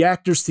Right. got the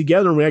actors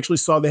together and we actually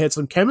saw they had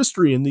some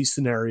chemistry in these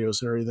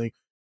scenarios and everything,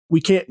 we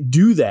can't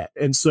do that.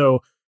 And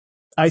so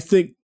I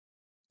think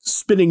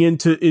spinning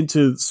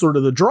into sort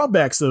of the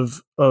drawbacks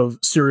of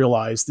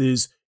serialized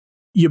is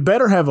you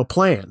better have a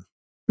plan.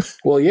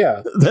 Well,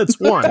 yeah. That's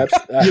one. You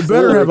Absolutely.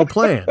 better have a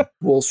plan,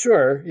 Well,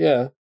 sure.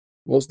 Yeah.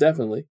 Most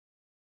definitely.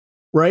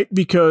 right?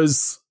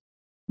 Because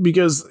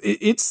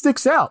it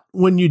sticks out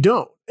when you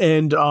don't.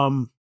 And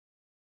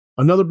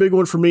another big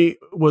one for me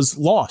was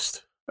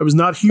Lost. I was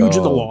not huge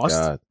into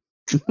Lost.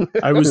 God.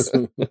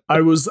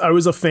 I was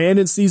a fan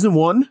in season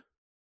 1,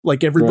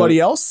 like everybody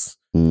else.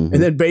 Mhm.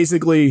 And then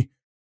basically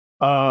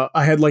I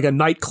had like a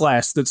night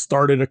class that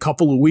started a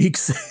couple of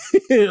weeks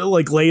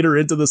like later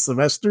into the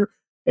semester,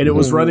 and it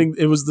was Mhm. running.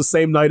 It was the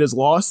same night as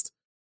Lost,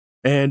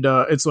 and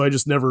so I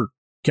just never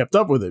kept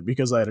up with it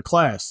because I had a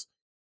class.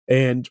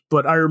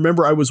 But I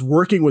remember I was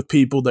working with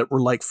people that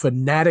were like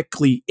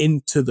fanatically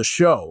into the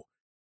show,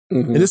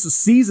 Mhm. and this is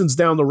seasons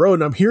down the road,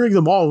 and I'm hearing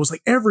them all. It was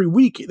like every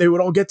week they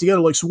would all get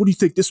together, like, so what do you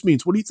think this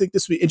means? What do you think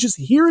this means? And just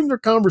hearing their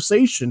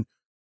conversation,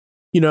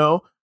 you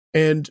know.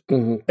 And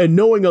Mhm.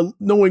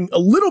 knowing a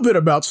little bit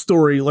about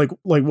story, like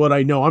what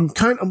I know, I'm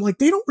like,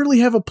 they don't really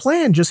have a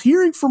plan. Just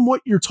hearing from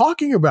what you're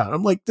talking about,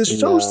 I'm like, this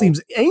show No.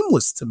 seems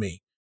aimless to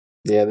me.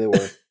 Yeah, they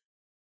were.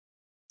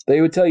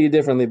 They would tell you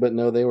differently, but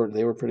no, they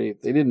were pretty.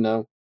 They didn't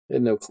know. They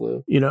had no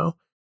clue. You know,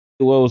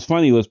 What was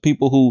funny was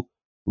people who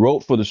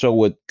wrote for the show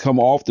would come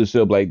off the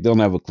show like they don't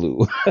have a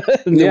clue.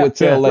 And they Yeah, would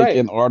tell yeah, like right.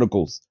 in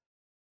articles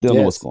they don't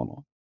know what's Yes. going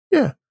on.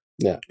 yeah,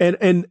 Yeah.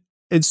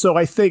 And so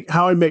I think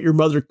How I Met Your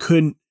Mother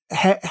couldn't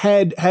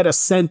had a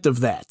scent of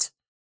that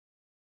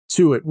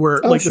to it,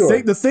 where Oh, like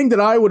sure. the thing that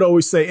I would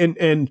always say,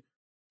 and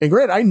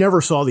Grant, I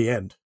never saw the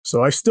end,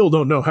 so I still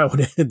don't know how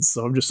it ends.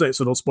 So I'm just saying,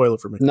 so don't spoil it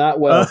for me. Not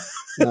well.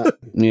 Not,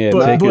 Yeah,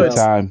 But- take your but-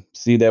 time.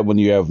 See that when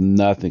you have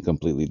nothing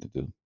completely to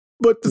do.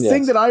 But the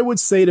thing Yes. that I would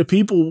say to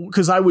people,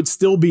 because I would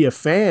still be a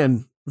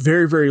fan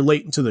very, very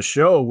late into the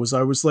show, was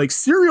I was like,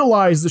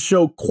 serialized the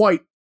show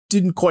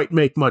didn't quite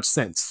make much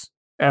sense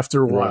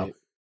after a while. right.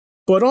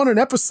 But on an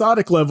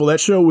episodic level, that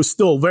show was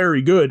still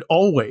very good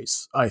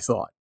always, I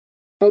thought.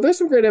 Oh, there's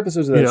some great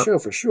episodes of that You know? show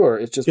for sure.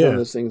 It's just one Yeah. of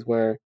those things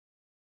where,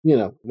 you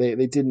know, they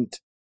didn't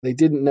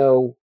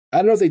know. I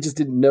don't know if they just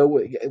didn't know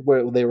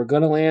where they were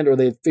going to land, or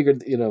they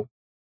figured, you know,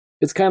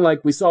 it's kind of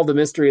like we solved the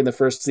mystery in the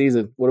first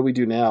season. What do we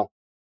do now?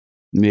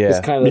 Yeah. It's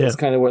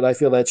kind of what I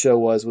feel that show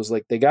was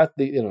like they got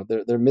the, you know,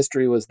 their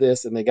mystery was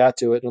this, and they got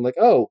to it, and I'm like,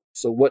 oh,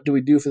 so what do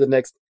we do for the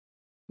next,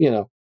 you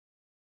know,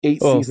 8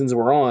 Oh. seasons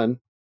we're on?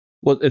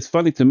 Well, it's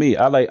funny to me.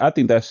 I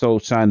think that show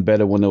shined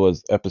better when it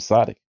was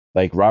episodic,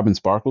 like Robin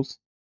Sparkles.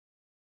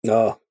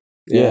 Oh,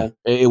 yeah.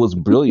 It was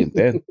brilliant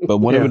then. But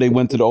whenever Yeah. they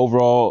went to the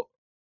overall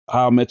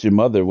How I Met Your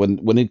Mother,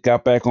 when it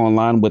got back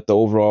online with the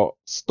overall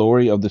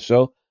story of the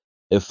show,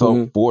 it felt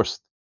Mhm.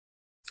 forced.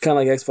 It's kind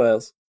of like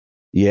X-Files.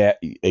 Yeah,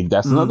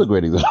 that's another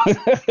great example.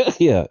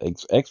 Yeah,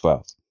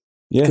 X-Files.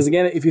 Yeah, Because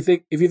again, if you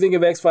think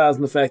of X-Files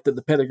and the fact that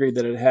the pedigree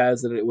that it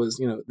has, that it was,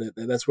 you know,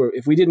 that's where,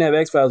 if we didn't have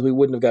X-Files, we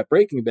wouldn't have got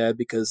Breaking Bad,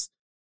 because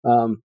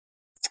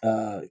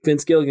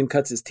Vince Gilligan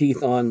cuts his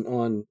teeth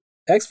on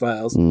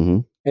X-Files, hmm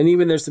and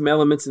even there's some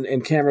elements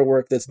and camera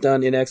work that's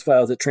done in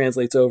X-Files that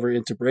translates over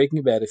into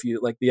Breaking Bad. If you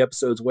like the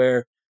episodes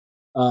where,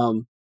 or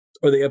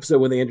the episode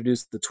when they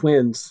introduced the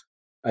twins,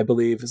 I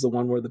believe is the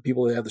one where the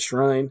people that have the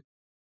shrine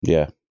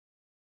yeah.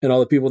 and all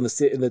the people in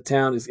the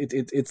town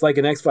it's like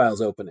an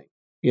X-Files opening.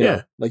 You know?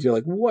 Yeah. Like you're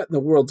like, what in the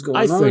world's going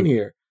I on think-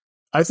 here?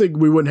 I think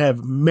we wouldn't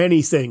have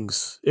many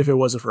things if it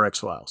wasn't for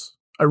X-Files.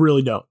 I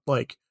really don't.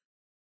 Like,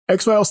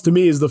 X-Files to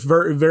me is the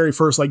very, very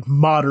first like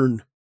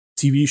modern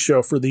TV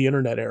show for the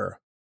internet era,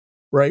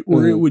 right?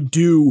 Where it Mhm. would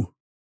do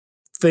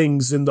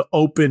things in the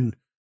open,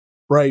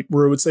 right?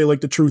 Where it would say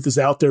like the truth is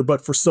out there,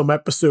 but for some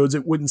episodes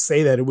it wouldn't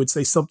say that. It would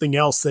say something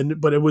else.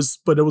 But it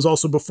was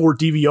also before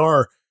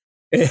DVR,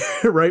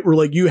 right? Where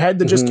like you had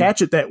to just Mhm.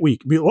 catch it that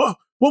week. Be like, whoa,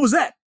 what was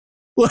that?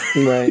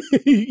 Right.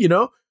 You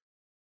know?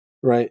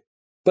 Right.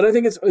 But I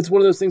think it's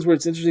one of those things where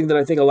it's interesting that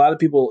I think a lot of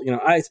people, you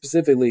know, I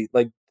specifically,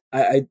 like,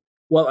 I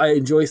while I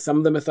enjoy some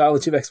of the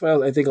mythology of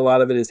X-Files, I think a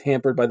lot of it is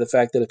hampered by the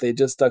fact that if they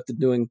just stuck to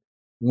doing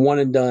one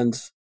and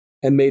dones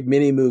and made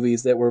mini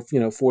movies that were,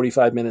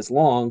 45 minutes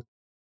long,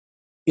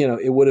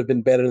 it would have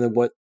been better than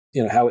what,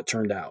 how it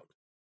turned out.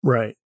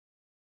 Right.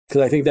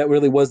 Because I think that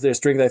really was their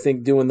strength. I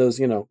think doing those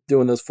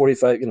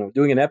 45,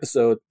 doing an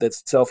episode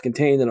that's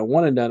self-contained and a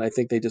one and done, I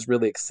think they just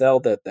really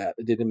excelled at that.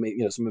 They did make,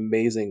 some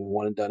amazing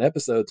one and done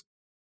episodes,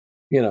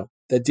 that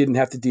didn't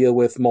have to deal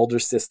with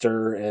Mulder's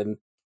sister and,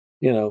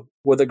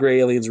 what the gray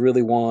aliens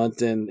really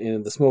want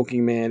and the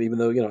smoking man, even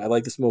though, I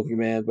like the smoking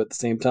man, but at the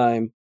same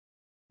time,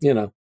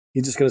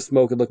 he's just going to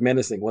smoke and look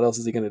menacing. What else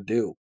is he going to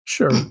do?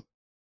 Sure.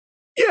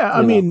 Yeah.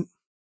 I mean,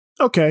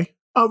 okay.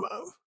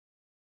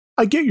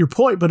 I get your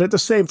point, but at the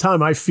same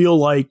time, I feel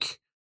like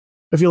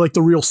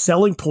the real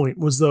selling point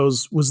was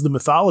the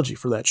mythology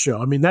for that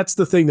show. I mean, that's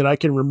the thing that I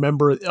can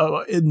remember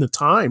in the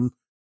time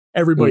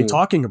everybody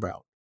talking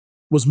about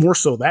was more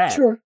so that.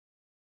 Sure.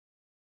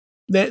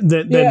 Than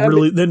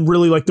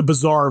really like the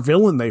bizarre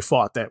villain they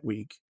fought that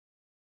week.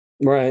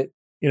 Right.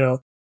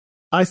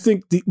 I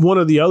think one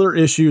of the other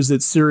issues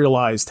that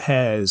Serialized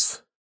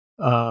has,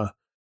 and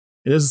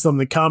this is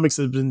something comics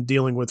have been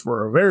dealing with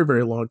for a very,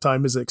 very long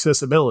time, is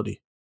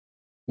accessibility.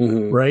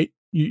 Mm-hmm. Right?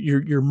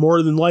 You're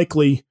more than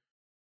likely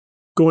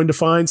going to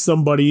find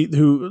somebody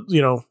who,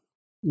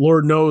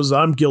 Lord knows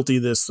I'm guilty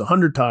of this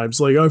 100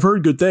 times. Like, I've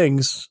heard good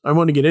things. I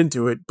want to get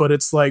into it, but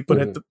it's like,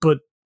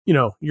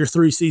 you're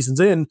 3 seasons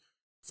in,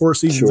 4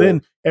 seasons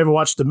in, haven't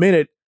watched a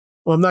minute.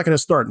 Well, I'm not going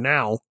to start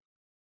now.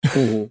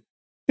 Mm-hmm.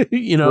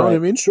 You know what I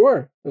mean?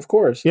 Sure. Of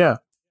course. Yeah.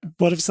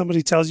 What if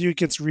somebody tells you it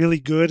gets really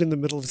good in the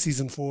middle of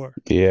season 4?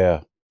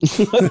 Yeah.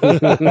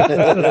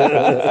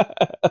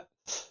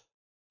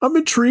 I'm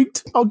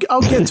intrigued. I'll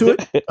get to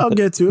it. I'll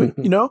get to it,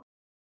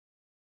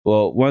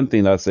 Well, one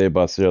thing I say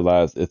about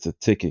Serialized, it's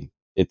ticking.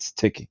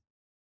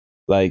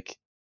 Like,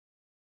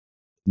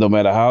 no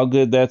matter how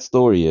good that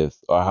story is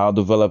or how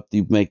developed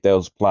you make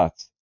those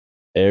plots,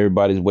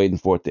 everybody's waiting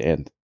for it to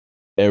end.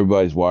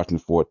 Everybody's watching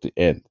for it to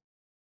end.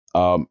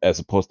 As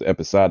opposed to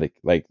episodic.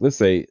 Like, let's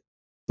say,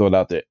 throw it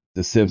out there,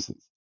 The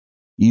Simpsons.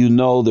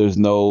 There's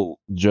no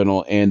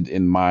general end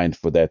in mind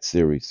for that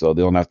series, so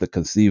they don't have to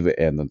conceive an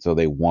end until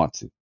they want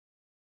to.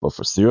 But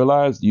for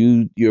Serialized,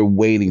 you're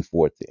waiting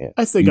for it to end.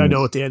 I think I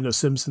know what the end of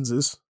Simpsons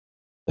is.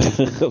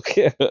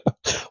 Okay,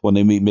 when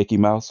they meet Mickey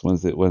Mouse,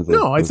 when's it?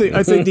 No, I think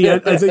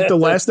the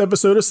last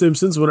episode of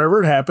Simpsons,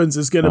 whenever it happens,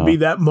 is going to be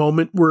that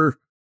moment where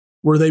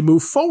they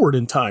move forward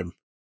in time.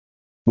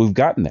 We've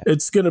gotten that.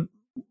 It's going to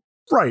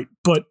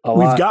but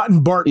we've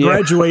gotten Bart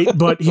graduate,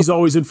 but he's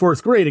always in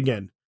 4th grade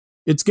again.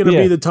 It's going to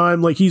be the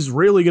time like he's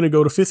really going to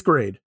go to 5th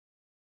grade.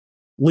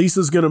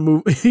 Lisa's going to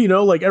move, it's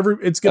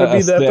going to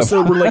be the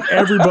episode where like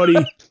everybody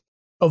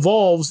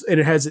evolves and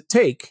it has it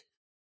take.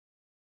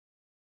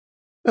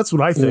 That's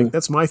what I think.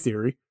 That's my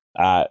theory.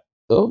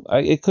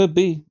 It could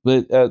be,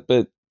 but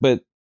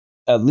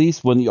at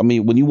least when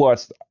you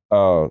watched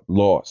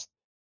Lost,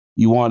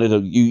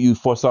 you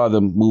foresaw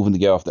them moving to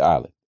get off the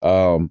island.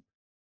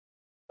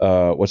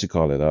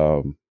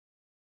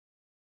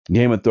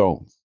 Game of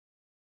Thrones.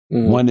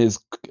 When is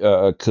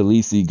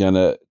Khaleesi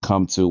gonna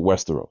come to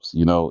Westeros?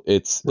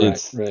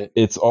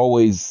 It's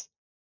always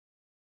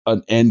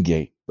an end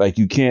game. Like,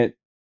 you can't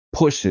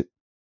push it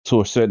to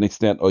a certain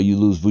extent or you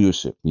lose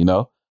viewership.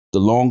 The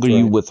longer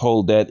you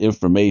withhold that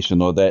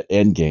information or that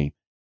end game,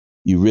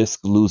 you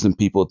risk losing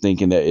people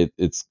thinking that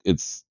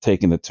it's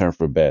taking a turn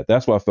for bad.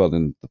 That's what I felt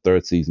in the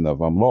 3rd season of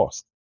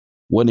Lost.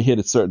 When it hit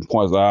at certain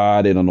points,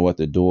 they don't know what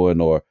they're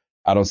doing, or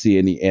I don't see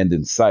any end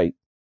in sight.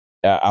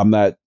 I'm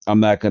not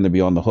going to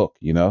be on the hook,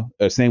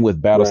 Same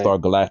with Battlestar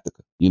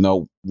Galactica.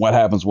 What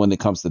happens when it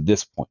comes to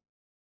this point?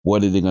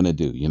 What are they going to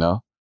do,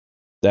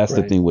 That's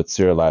the thing with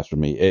Serialized for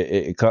me.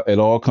 It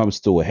all comes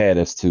to a head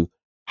as to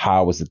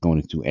how is it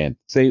going to end.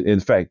 In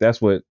fact,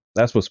 that's what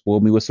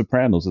spoiled me with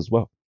Sopranos as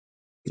well.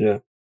 Yeah.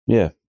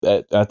 Yeah.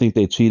 I think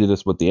they cheated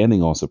us with the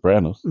ending on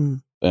Sopranos,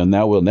 and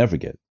now we'll never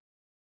get it.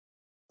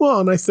 Well,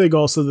 and I think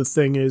also the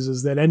thing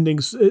is that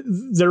endings,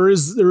 there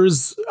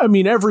is, I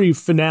mean, every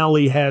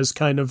finale has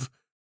kind of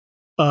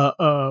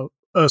a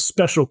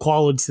special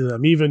quality to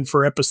them, even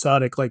for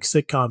episodic like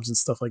sitcoms and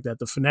stuff like that.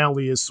 The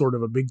finale is sort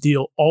of a big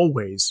deal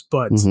always,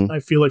 but I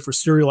feel like for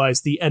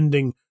Serialized, the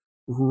ending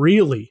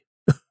really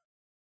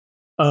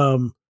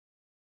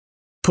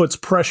puts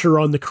pressure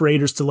on the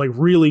creators to like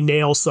really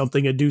nail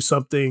something and do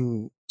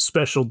something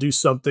special, do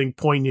something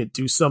poignant,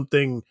 do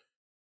something,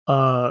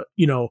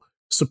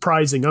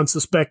 surprising,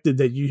 unsuspected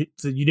that you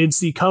didn't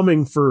see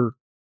coming for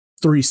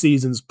 3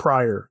 seasons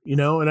prior,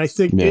 and I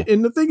think,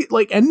 and the thing,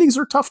 like, endings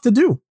are tough to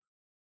do.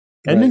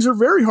 Endings are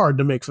very hard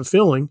to make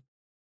fulfilling.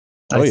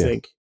 I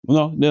think.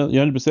 No,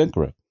 you're 100%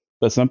 correct.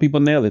 But some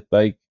people nail it.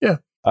 Like,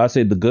 I'd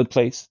say The Good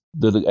Place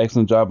did an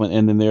excellent job on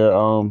ending their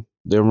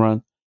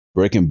run.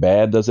 Breaking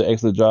Bad does an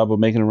excellent job of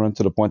making a run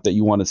to the point that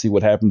you want to see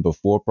what happened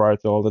prior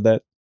to all of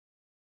that.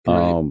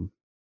 Right.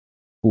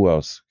 Who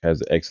else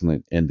has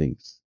excellent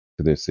endings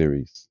to their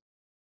series?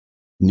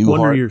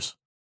 Wonder Years.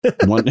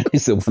 He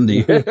said Wonder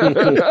Years.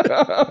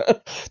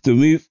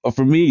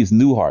 For me, it's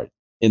Newhart.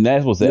 And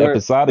that was an You're-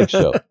 episodic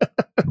show.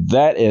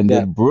 That ended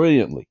Yeah.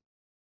 brilliantly.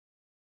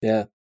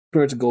 Yeah,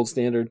 pretty much a gold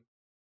standard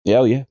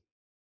Hell yeah.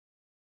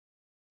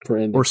 for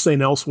ending. Or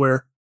St.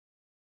 Elsewhere.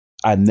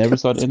 I never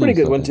saw the It's a ending. pretty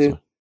good of one, that, too. so-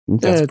 Okay.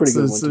 That's Yeah, a pretty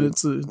good one,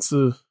 too. It's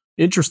a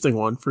interesting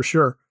one for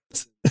sure.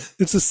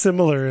 It's a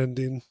similar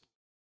ending.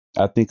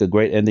 I think a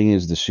great ending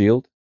is The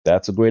Shield.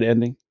 That's a great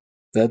ending.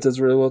 That does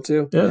really well,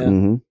 too. Yeah.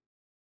 Mm-hmm.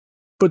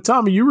 But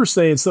Tommy, you were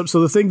saying something.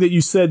 So the thing that you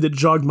said that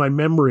jogged my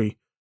memory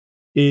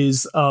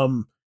is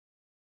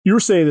you were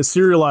saying that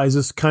Serialized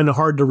is kind of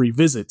hard to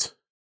revisit.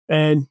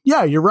 And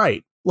yeah, you're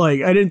right.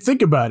 Like, I didn't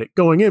think about it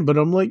going in, but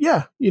I'm like,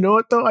 yeah, you know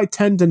what though? I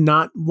tend to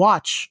not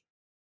rewatch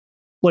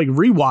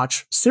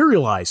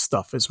Serialized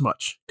stuff as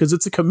much because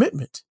it's a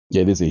commitment.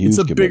 Yeah, it is a huge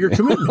It's a bigger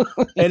commitment.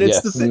 And it's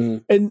Yes. the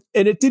thing. And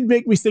it did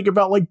make me think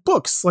about like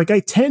books. Like,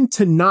 I tend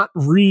to not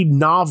read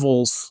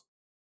novels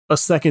a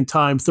second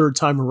time, third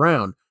time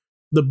around.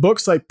 The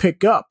books I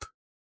pick up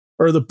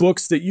are the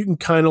books that you can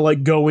kind of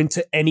like go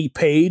into any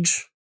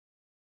page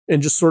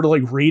and just sort of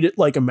like read it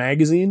like a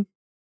magazine.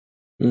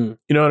 Mm.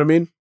 You know what I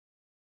mean?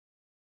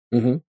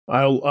 Mm-hmm.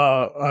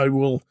 I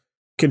will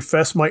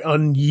confess my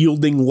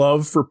unyielding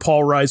love for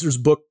Paul Reiser's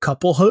book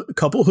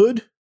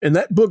Couplehood, and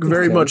that book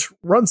very Okay. much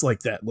runs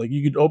like that. Like,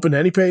 you could open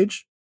any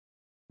page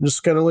and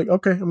just kind of like,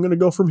 okay, I'm going to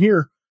go from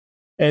here.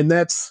 And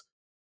that's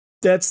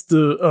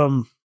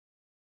the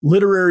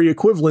literary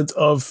equivalent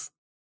of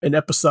an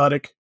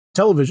episodic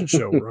television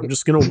show where I'm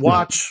just going to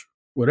watch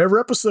whatever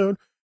episode.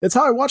 That's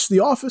how I watch The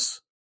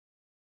Office.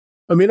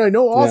 I mean, I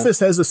know Yeah. Office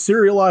has a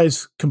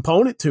serialized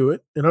component to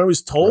it, and I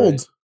was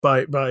told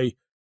by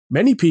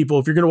many people,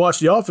 if you're going to watch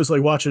The Office,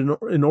 like, watch it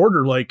in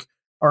order, like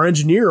our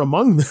engineer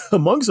among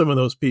some of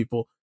those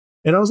people.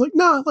 And I was like,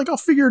 nah, like, I'll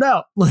figure it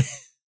out. Like,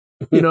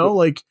 you know,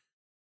 like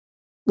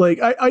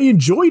I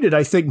enjoyed it,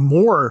 I think,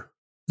 more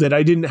that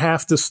I didn't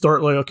have to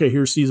start like, okay,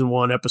 here's season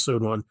 1,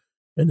 episode 1,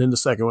 and then the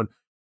second one,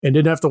 and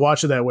didn't have to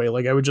watch it that way.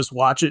 Like, I would just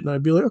watch it and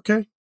I'd be like,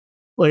 okay,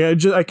 like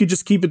I could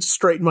just keep it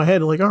straight in my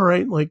head. Like, all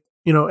right, like,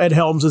 you know, Ed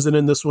Helms isn't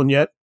in this one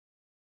yet,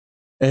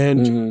 and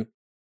Mm-hmm.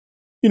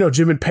 you know,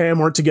 Jim and Pam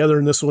aren't together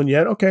in this one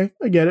yet. Okay,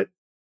 I get it.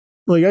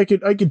 Like,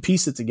 I could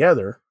piece it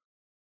together,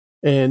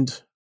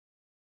 and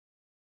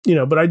you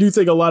know, but I do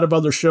think a lot of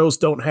other shows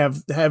don't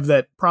have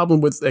that problem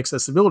with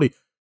accessibility.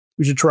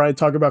 We should try and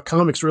talk about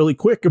comics really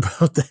quick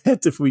about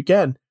that if we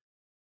can.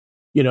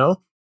 You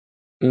know,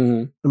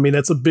 Mm-hmm. I mean,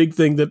 that's a big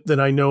thing that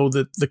I know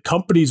that the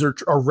companies are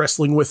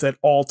wrestling with at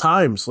all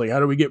times. Like, how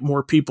do we get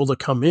more people to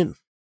come in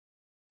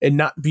and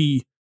not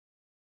be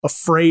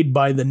afraid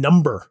by the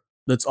number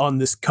that's on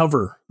this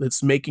cover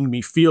that's making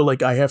me feel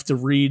like I have to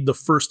read the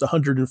first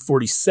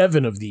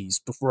 147 of these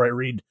before I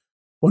read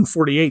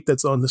 148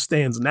 that's on the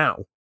stands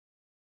now.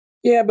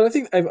 Yeah, but I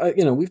think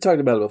we've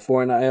talked about it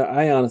before, and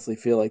I honestly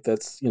feel like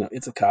that's,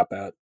 it's a cop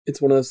out. It's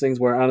one of those things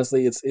where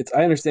honestly, it's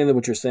I understand that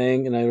what you're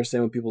saying, and I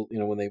understand when people,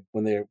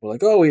 when they're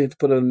like, oh, we have to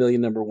put on a million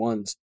number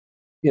ones.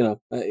 No,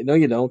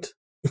 you don't.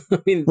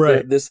 I mean,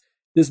 Right. this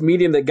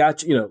medium that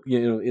got you,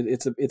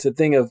 it's a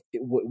thing of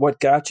what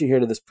got you here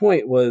to this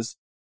point was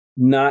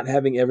not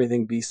having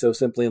everything be so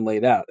simply and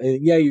laid out. And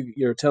yeah,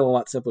 you're telling a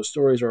lot simpler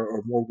stories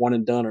or more one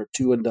and done or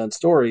two and done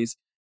stories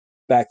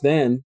back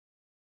then.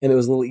 And it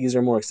was a little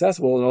easier, more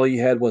accessible, and all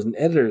you had was an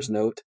editor's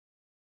note,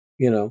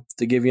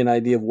 to give you an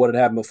idea of what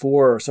had happened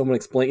before, or someone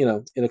explain,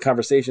 in a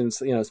conversation,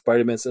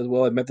 Spider-Man says,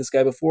 well, I met this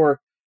guy before,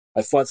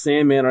 I fought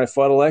Sandman, or I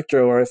fought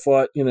Electro, or I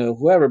fought,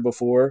 whoever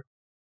before,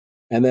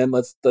 and then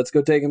let's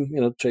go take him,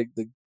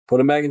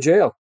 put him back in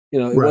jail. It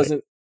Right.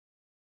 wasn't,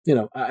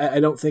 I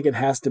don't think it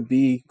has to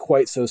be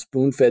quite so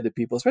spoon-fed to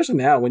people, especially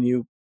now when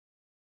you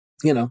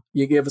have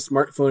a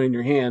smartphone in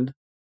your hand.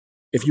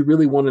 If you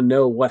really want to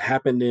know what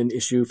happened in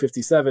issue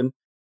 57,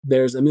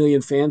 there's a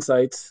million fan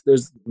sites.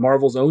 There's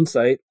Marvel's own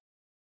site,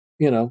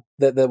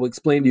 that will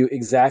explain to you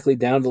exactly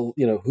down to,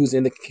 who's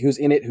in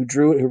it, who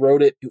drew it, who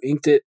wrote it, who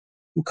inked it,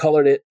 who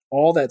colored it,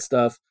 all that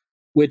stuff,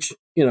 which,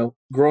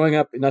 growing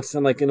up, not to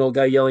sound like an old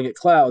guy yelling at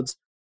clouds,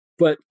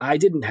 but I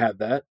didn't have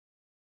that.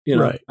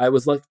 Right. I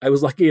was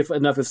lucky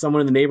enough if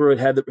someone in the neighborhood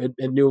had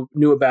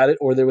knew about it,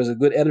 or there was a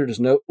good editor's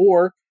note,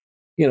 or,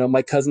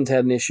 my cousins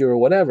had an issue or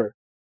whatever.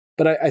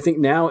 But I think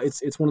now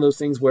it's one of those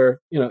things where,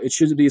 it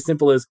should be as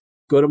simple as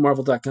go to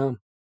Marvel.com.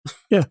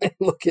 Yeah. And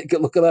look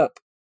it up.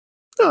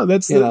 No,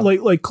 that's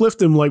like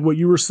Clifton, like what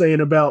you were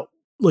saying about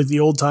like the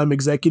old time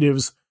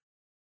executives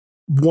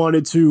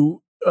wanted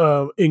to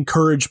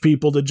encourage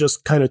people to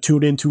just kind of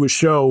tune into a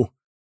show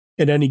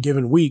at any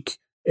given week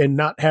and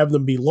not have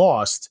them be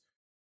lost,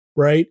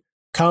 right?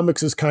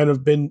 Comics has kind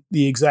of been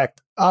the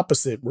exact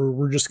opposite, where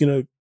we're just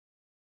going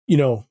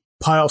to,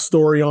 pile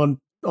story on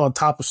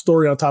top of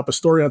story on top of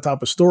story on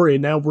top of story.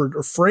 And now we're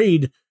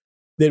afraid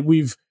that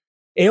we've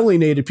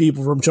alienated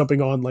people from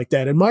jumping on like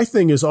that. And my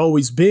thing has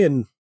always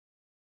been,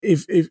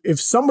 if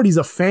somebody's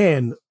a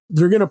fan,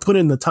 they're going to put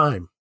in the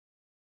time.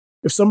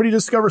 If somebody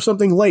discovers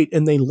something late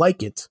and they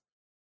like it,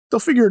 they'll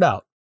figure it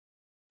out.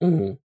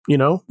 Mm-hmm.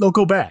 They'll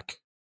go back.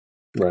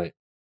 Right.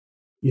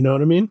 You know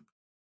what I mean?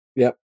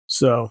 Yep.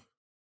 So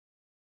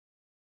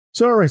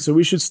all right. So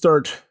we should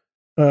start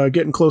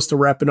getting close to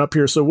wrapping up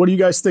here. So what do you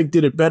guys think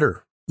did it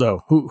better,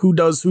 though? Who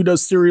does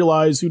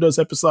serialized, who does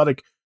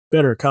episodic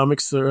better,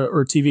 comics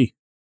or TV?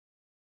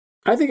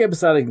 I think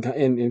episodic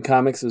in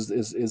comics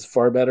is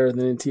far better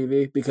than in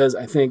TV, because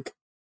I think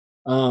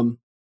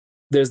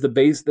there's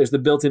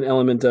the built-in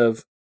element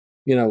of,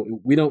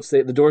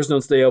 the doors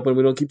don't stay open.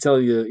 We don't keep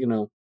telling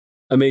you,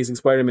 Amazing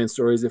Spider-Man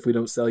stories if we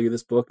don't sell you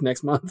this book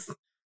next month.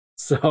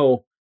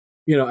 So,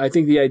 I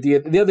think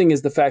the other thing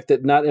is the fact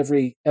that not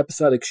every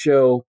episodic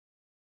show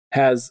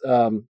has,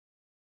 the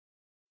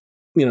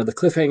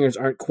cliffhangers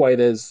aren't quite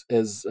as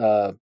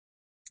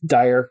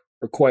dire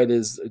or quite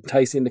as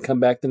enticing to come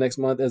back the next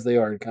month as they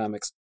are in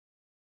comics.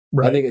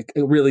 Right. I think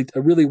a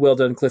really well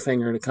done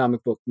cliffhanger in a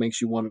comic book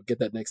makes you want to get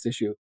that next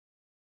issue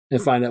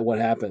and find out what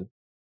happened.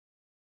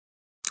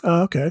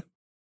 Okay.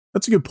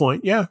 That's a good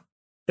point. Yeah.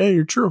 Yeah,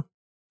 you're true.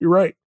 You're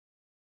right.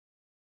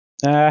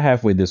 I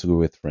halfway disagree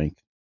with Frank.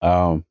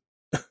 I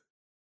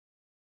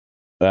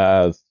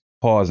was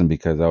pausing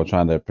because I was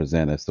trying to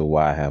present as to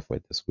why I halfway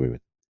disagree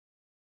with.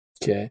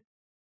 Okay.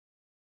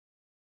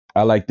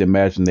 I like the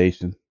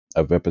imagination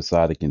of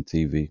episodic in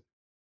TV.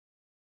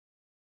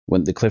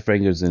 When the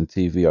cliffhangers in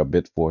TV are a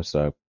bit forced,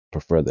 I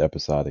prefer the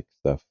episodic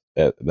stuff.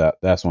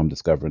 That's what I'm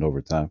discovering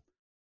over time.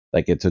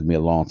 Like, it took me a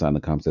long time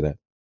to come to that.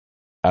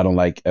 I don't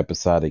like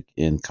episodic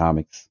in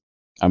comics.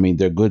 I mean,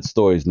 they're good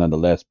stories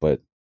nonetheless,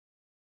 but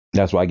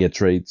that's why I get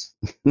trades.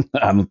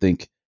 I don't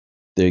think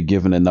they're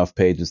given enough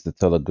pages to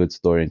tell a good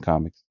story in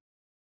comics.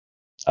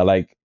 I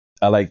like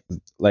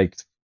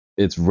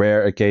it's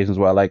rare occasions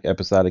where I like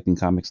episodic in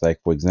comics. Like,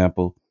 for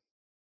example,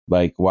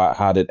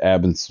 how did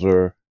Abin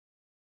Sur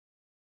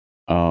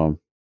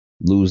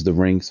lose the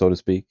ring, so to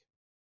speak?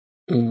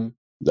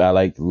 Mm-hmm. I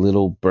like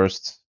little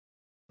bursts,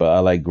 but I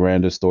like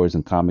grander stories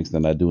in comics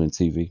than I do in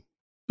TV.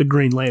 The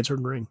Green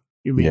Lantern ring,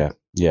 you mean?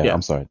 Yeah.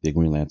 I'm sorry, the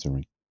Green Lantern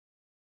ring.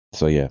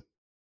 So yeah,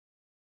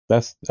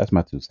 that's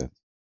my 2 cents.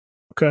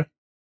 Okay.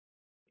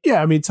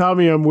 Yeah, I mean,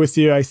 Tommy, I'm with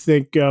you. I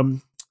think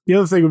the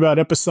other thing about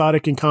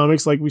episodic in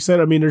comics, like we said,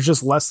 I mean, there's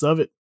just less of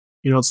it.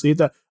 You don't see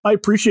that. I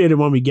appreciate it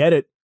when we get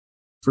it,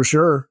 for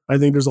sure. I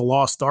think there's a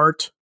lost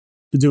art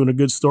to doing a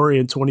good story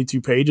in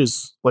 22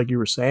 pages, like you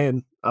were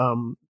saying.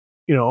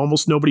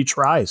 Almost nobody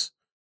tries.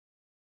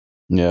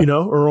 Yeah.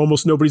 Or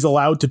almost nobody's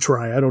allowed to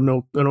try. I don't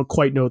know. I don't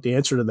quite know what the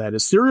answer to that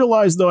is.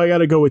 Serialized, though, I got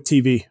to go with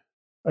TV.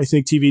 I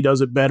think TV does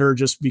it better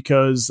just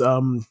because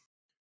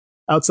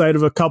outside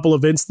of a couple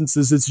of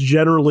instances, it's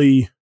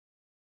generally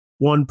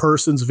one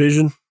person's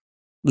vision,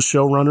 the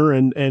showrunner,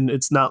 and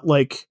it's not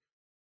like,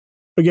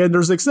 again,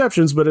 there's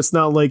exceptions, but it's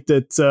not like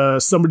that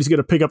somebody's going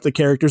to pick up the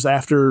characters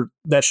after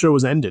that show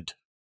is ended.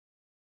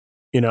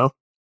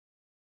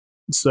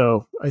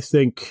 So I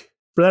think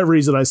for that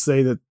reason, I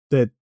say that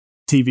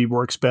TV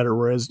works better.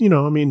 Whereas,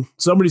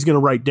 somebody's going to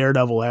write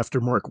Daredevil after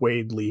Mark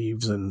Waid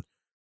leaves and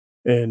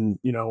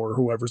or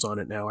whoever's on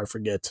it now, I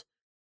forget.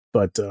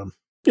 But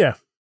yeah,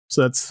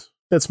 so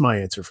that's my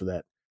answer for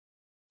that.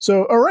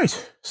 So, all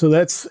right. So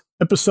that's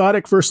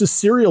episodic versus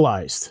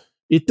serialized.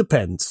 It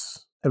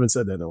depends. Haven't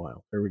said that in a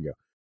while. There we go.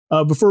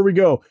 Before we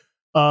go,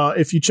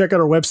 if you check out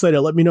our website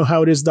at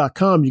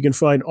letmeknowhowitis.com, you can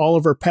find all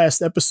of our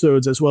past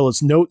episodes as well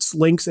as notes,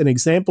 links, and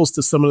examples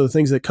to some of the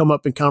things that come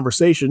up in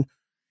conversation.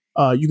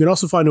 You can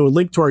also find a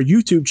link to our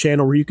YouTube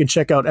channel where you can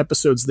check out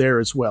episodes there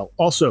as well.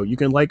 Also, you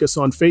can like us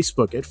on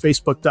Facebook at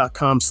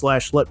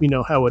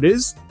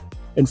facebook.com/letmeknowhowitis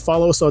and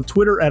follow us on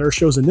Twitter at our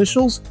show's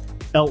initials,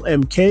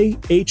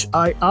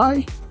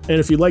 LMKHII. And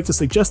if you'd like to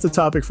suggest a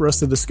topic for us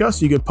to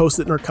discuss, you can post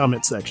it in our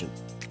comment section.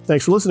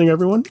 Thanks for listening,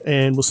 everyone,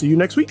 and we'll see you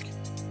next week.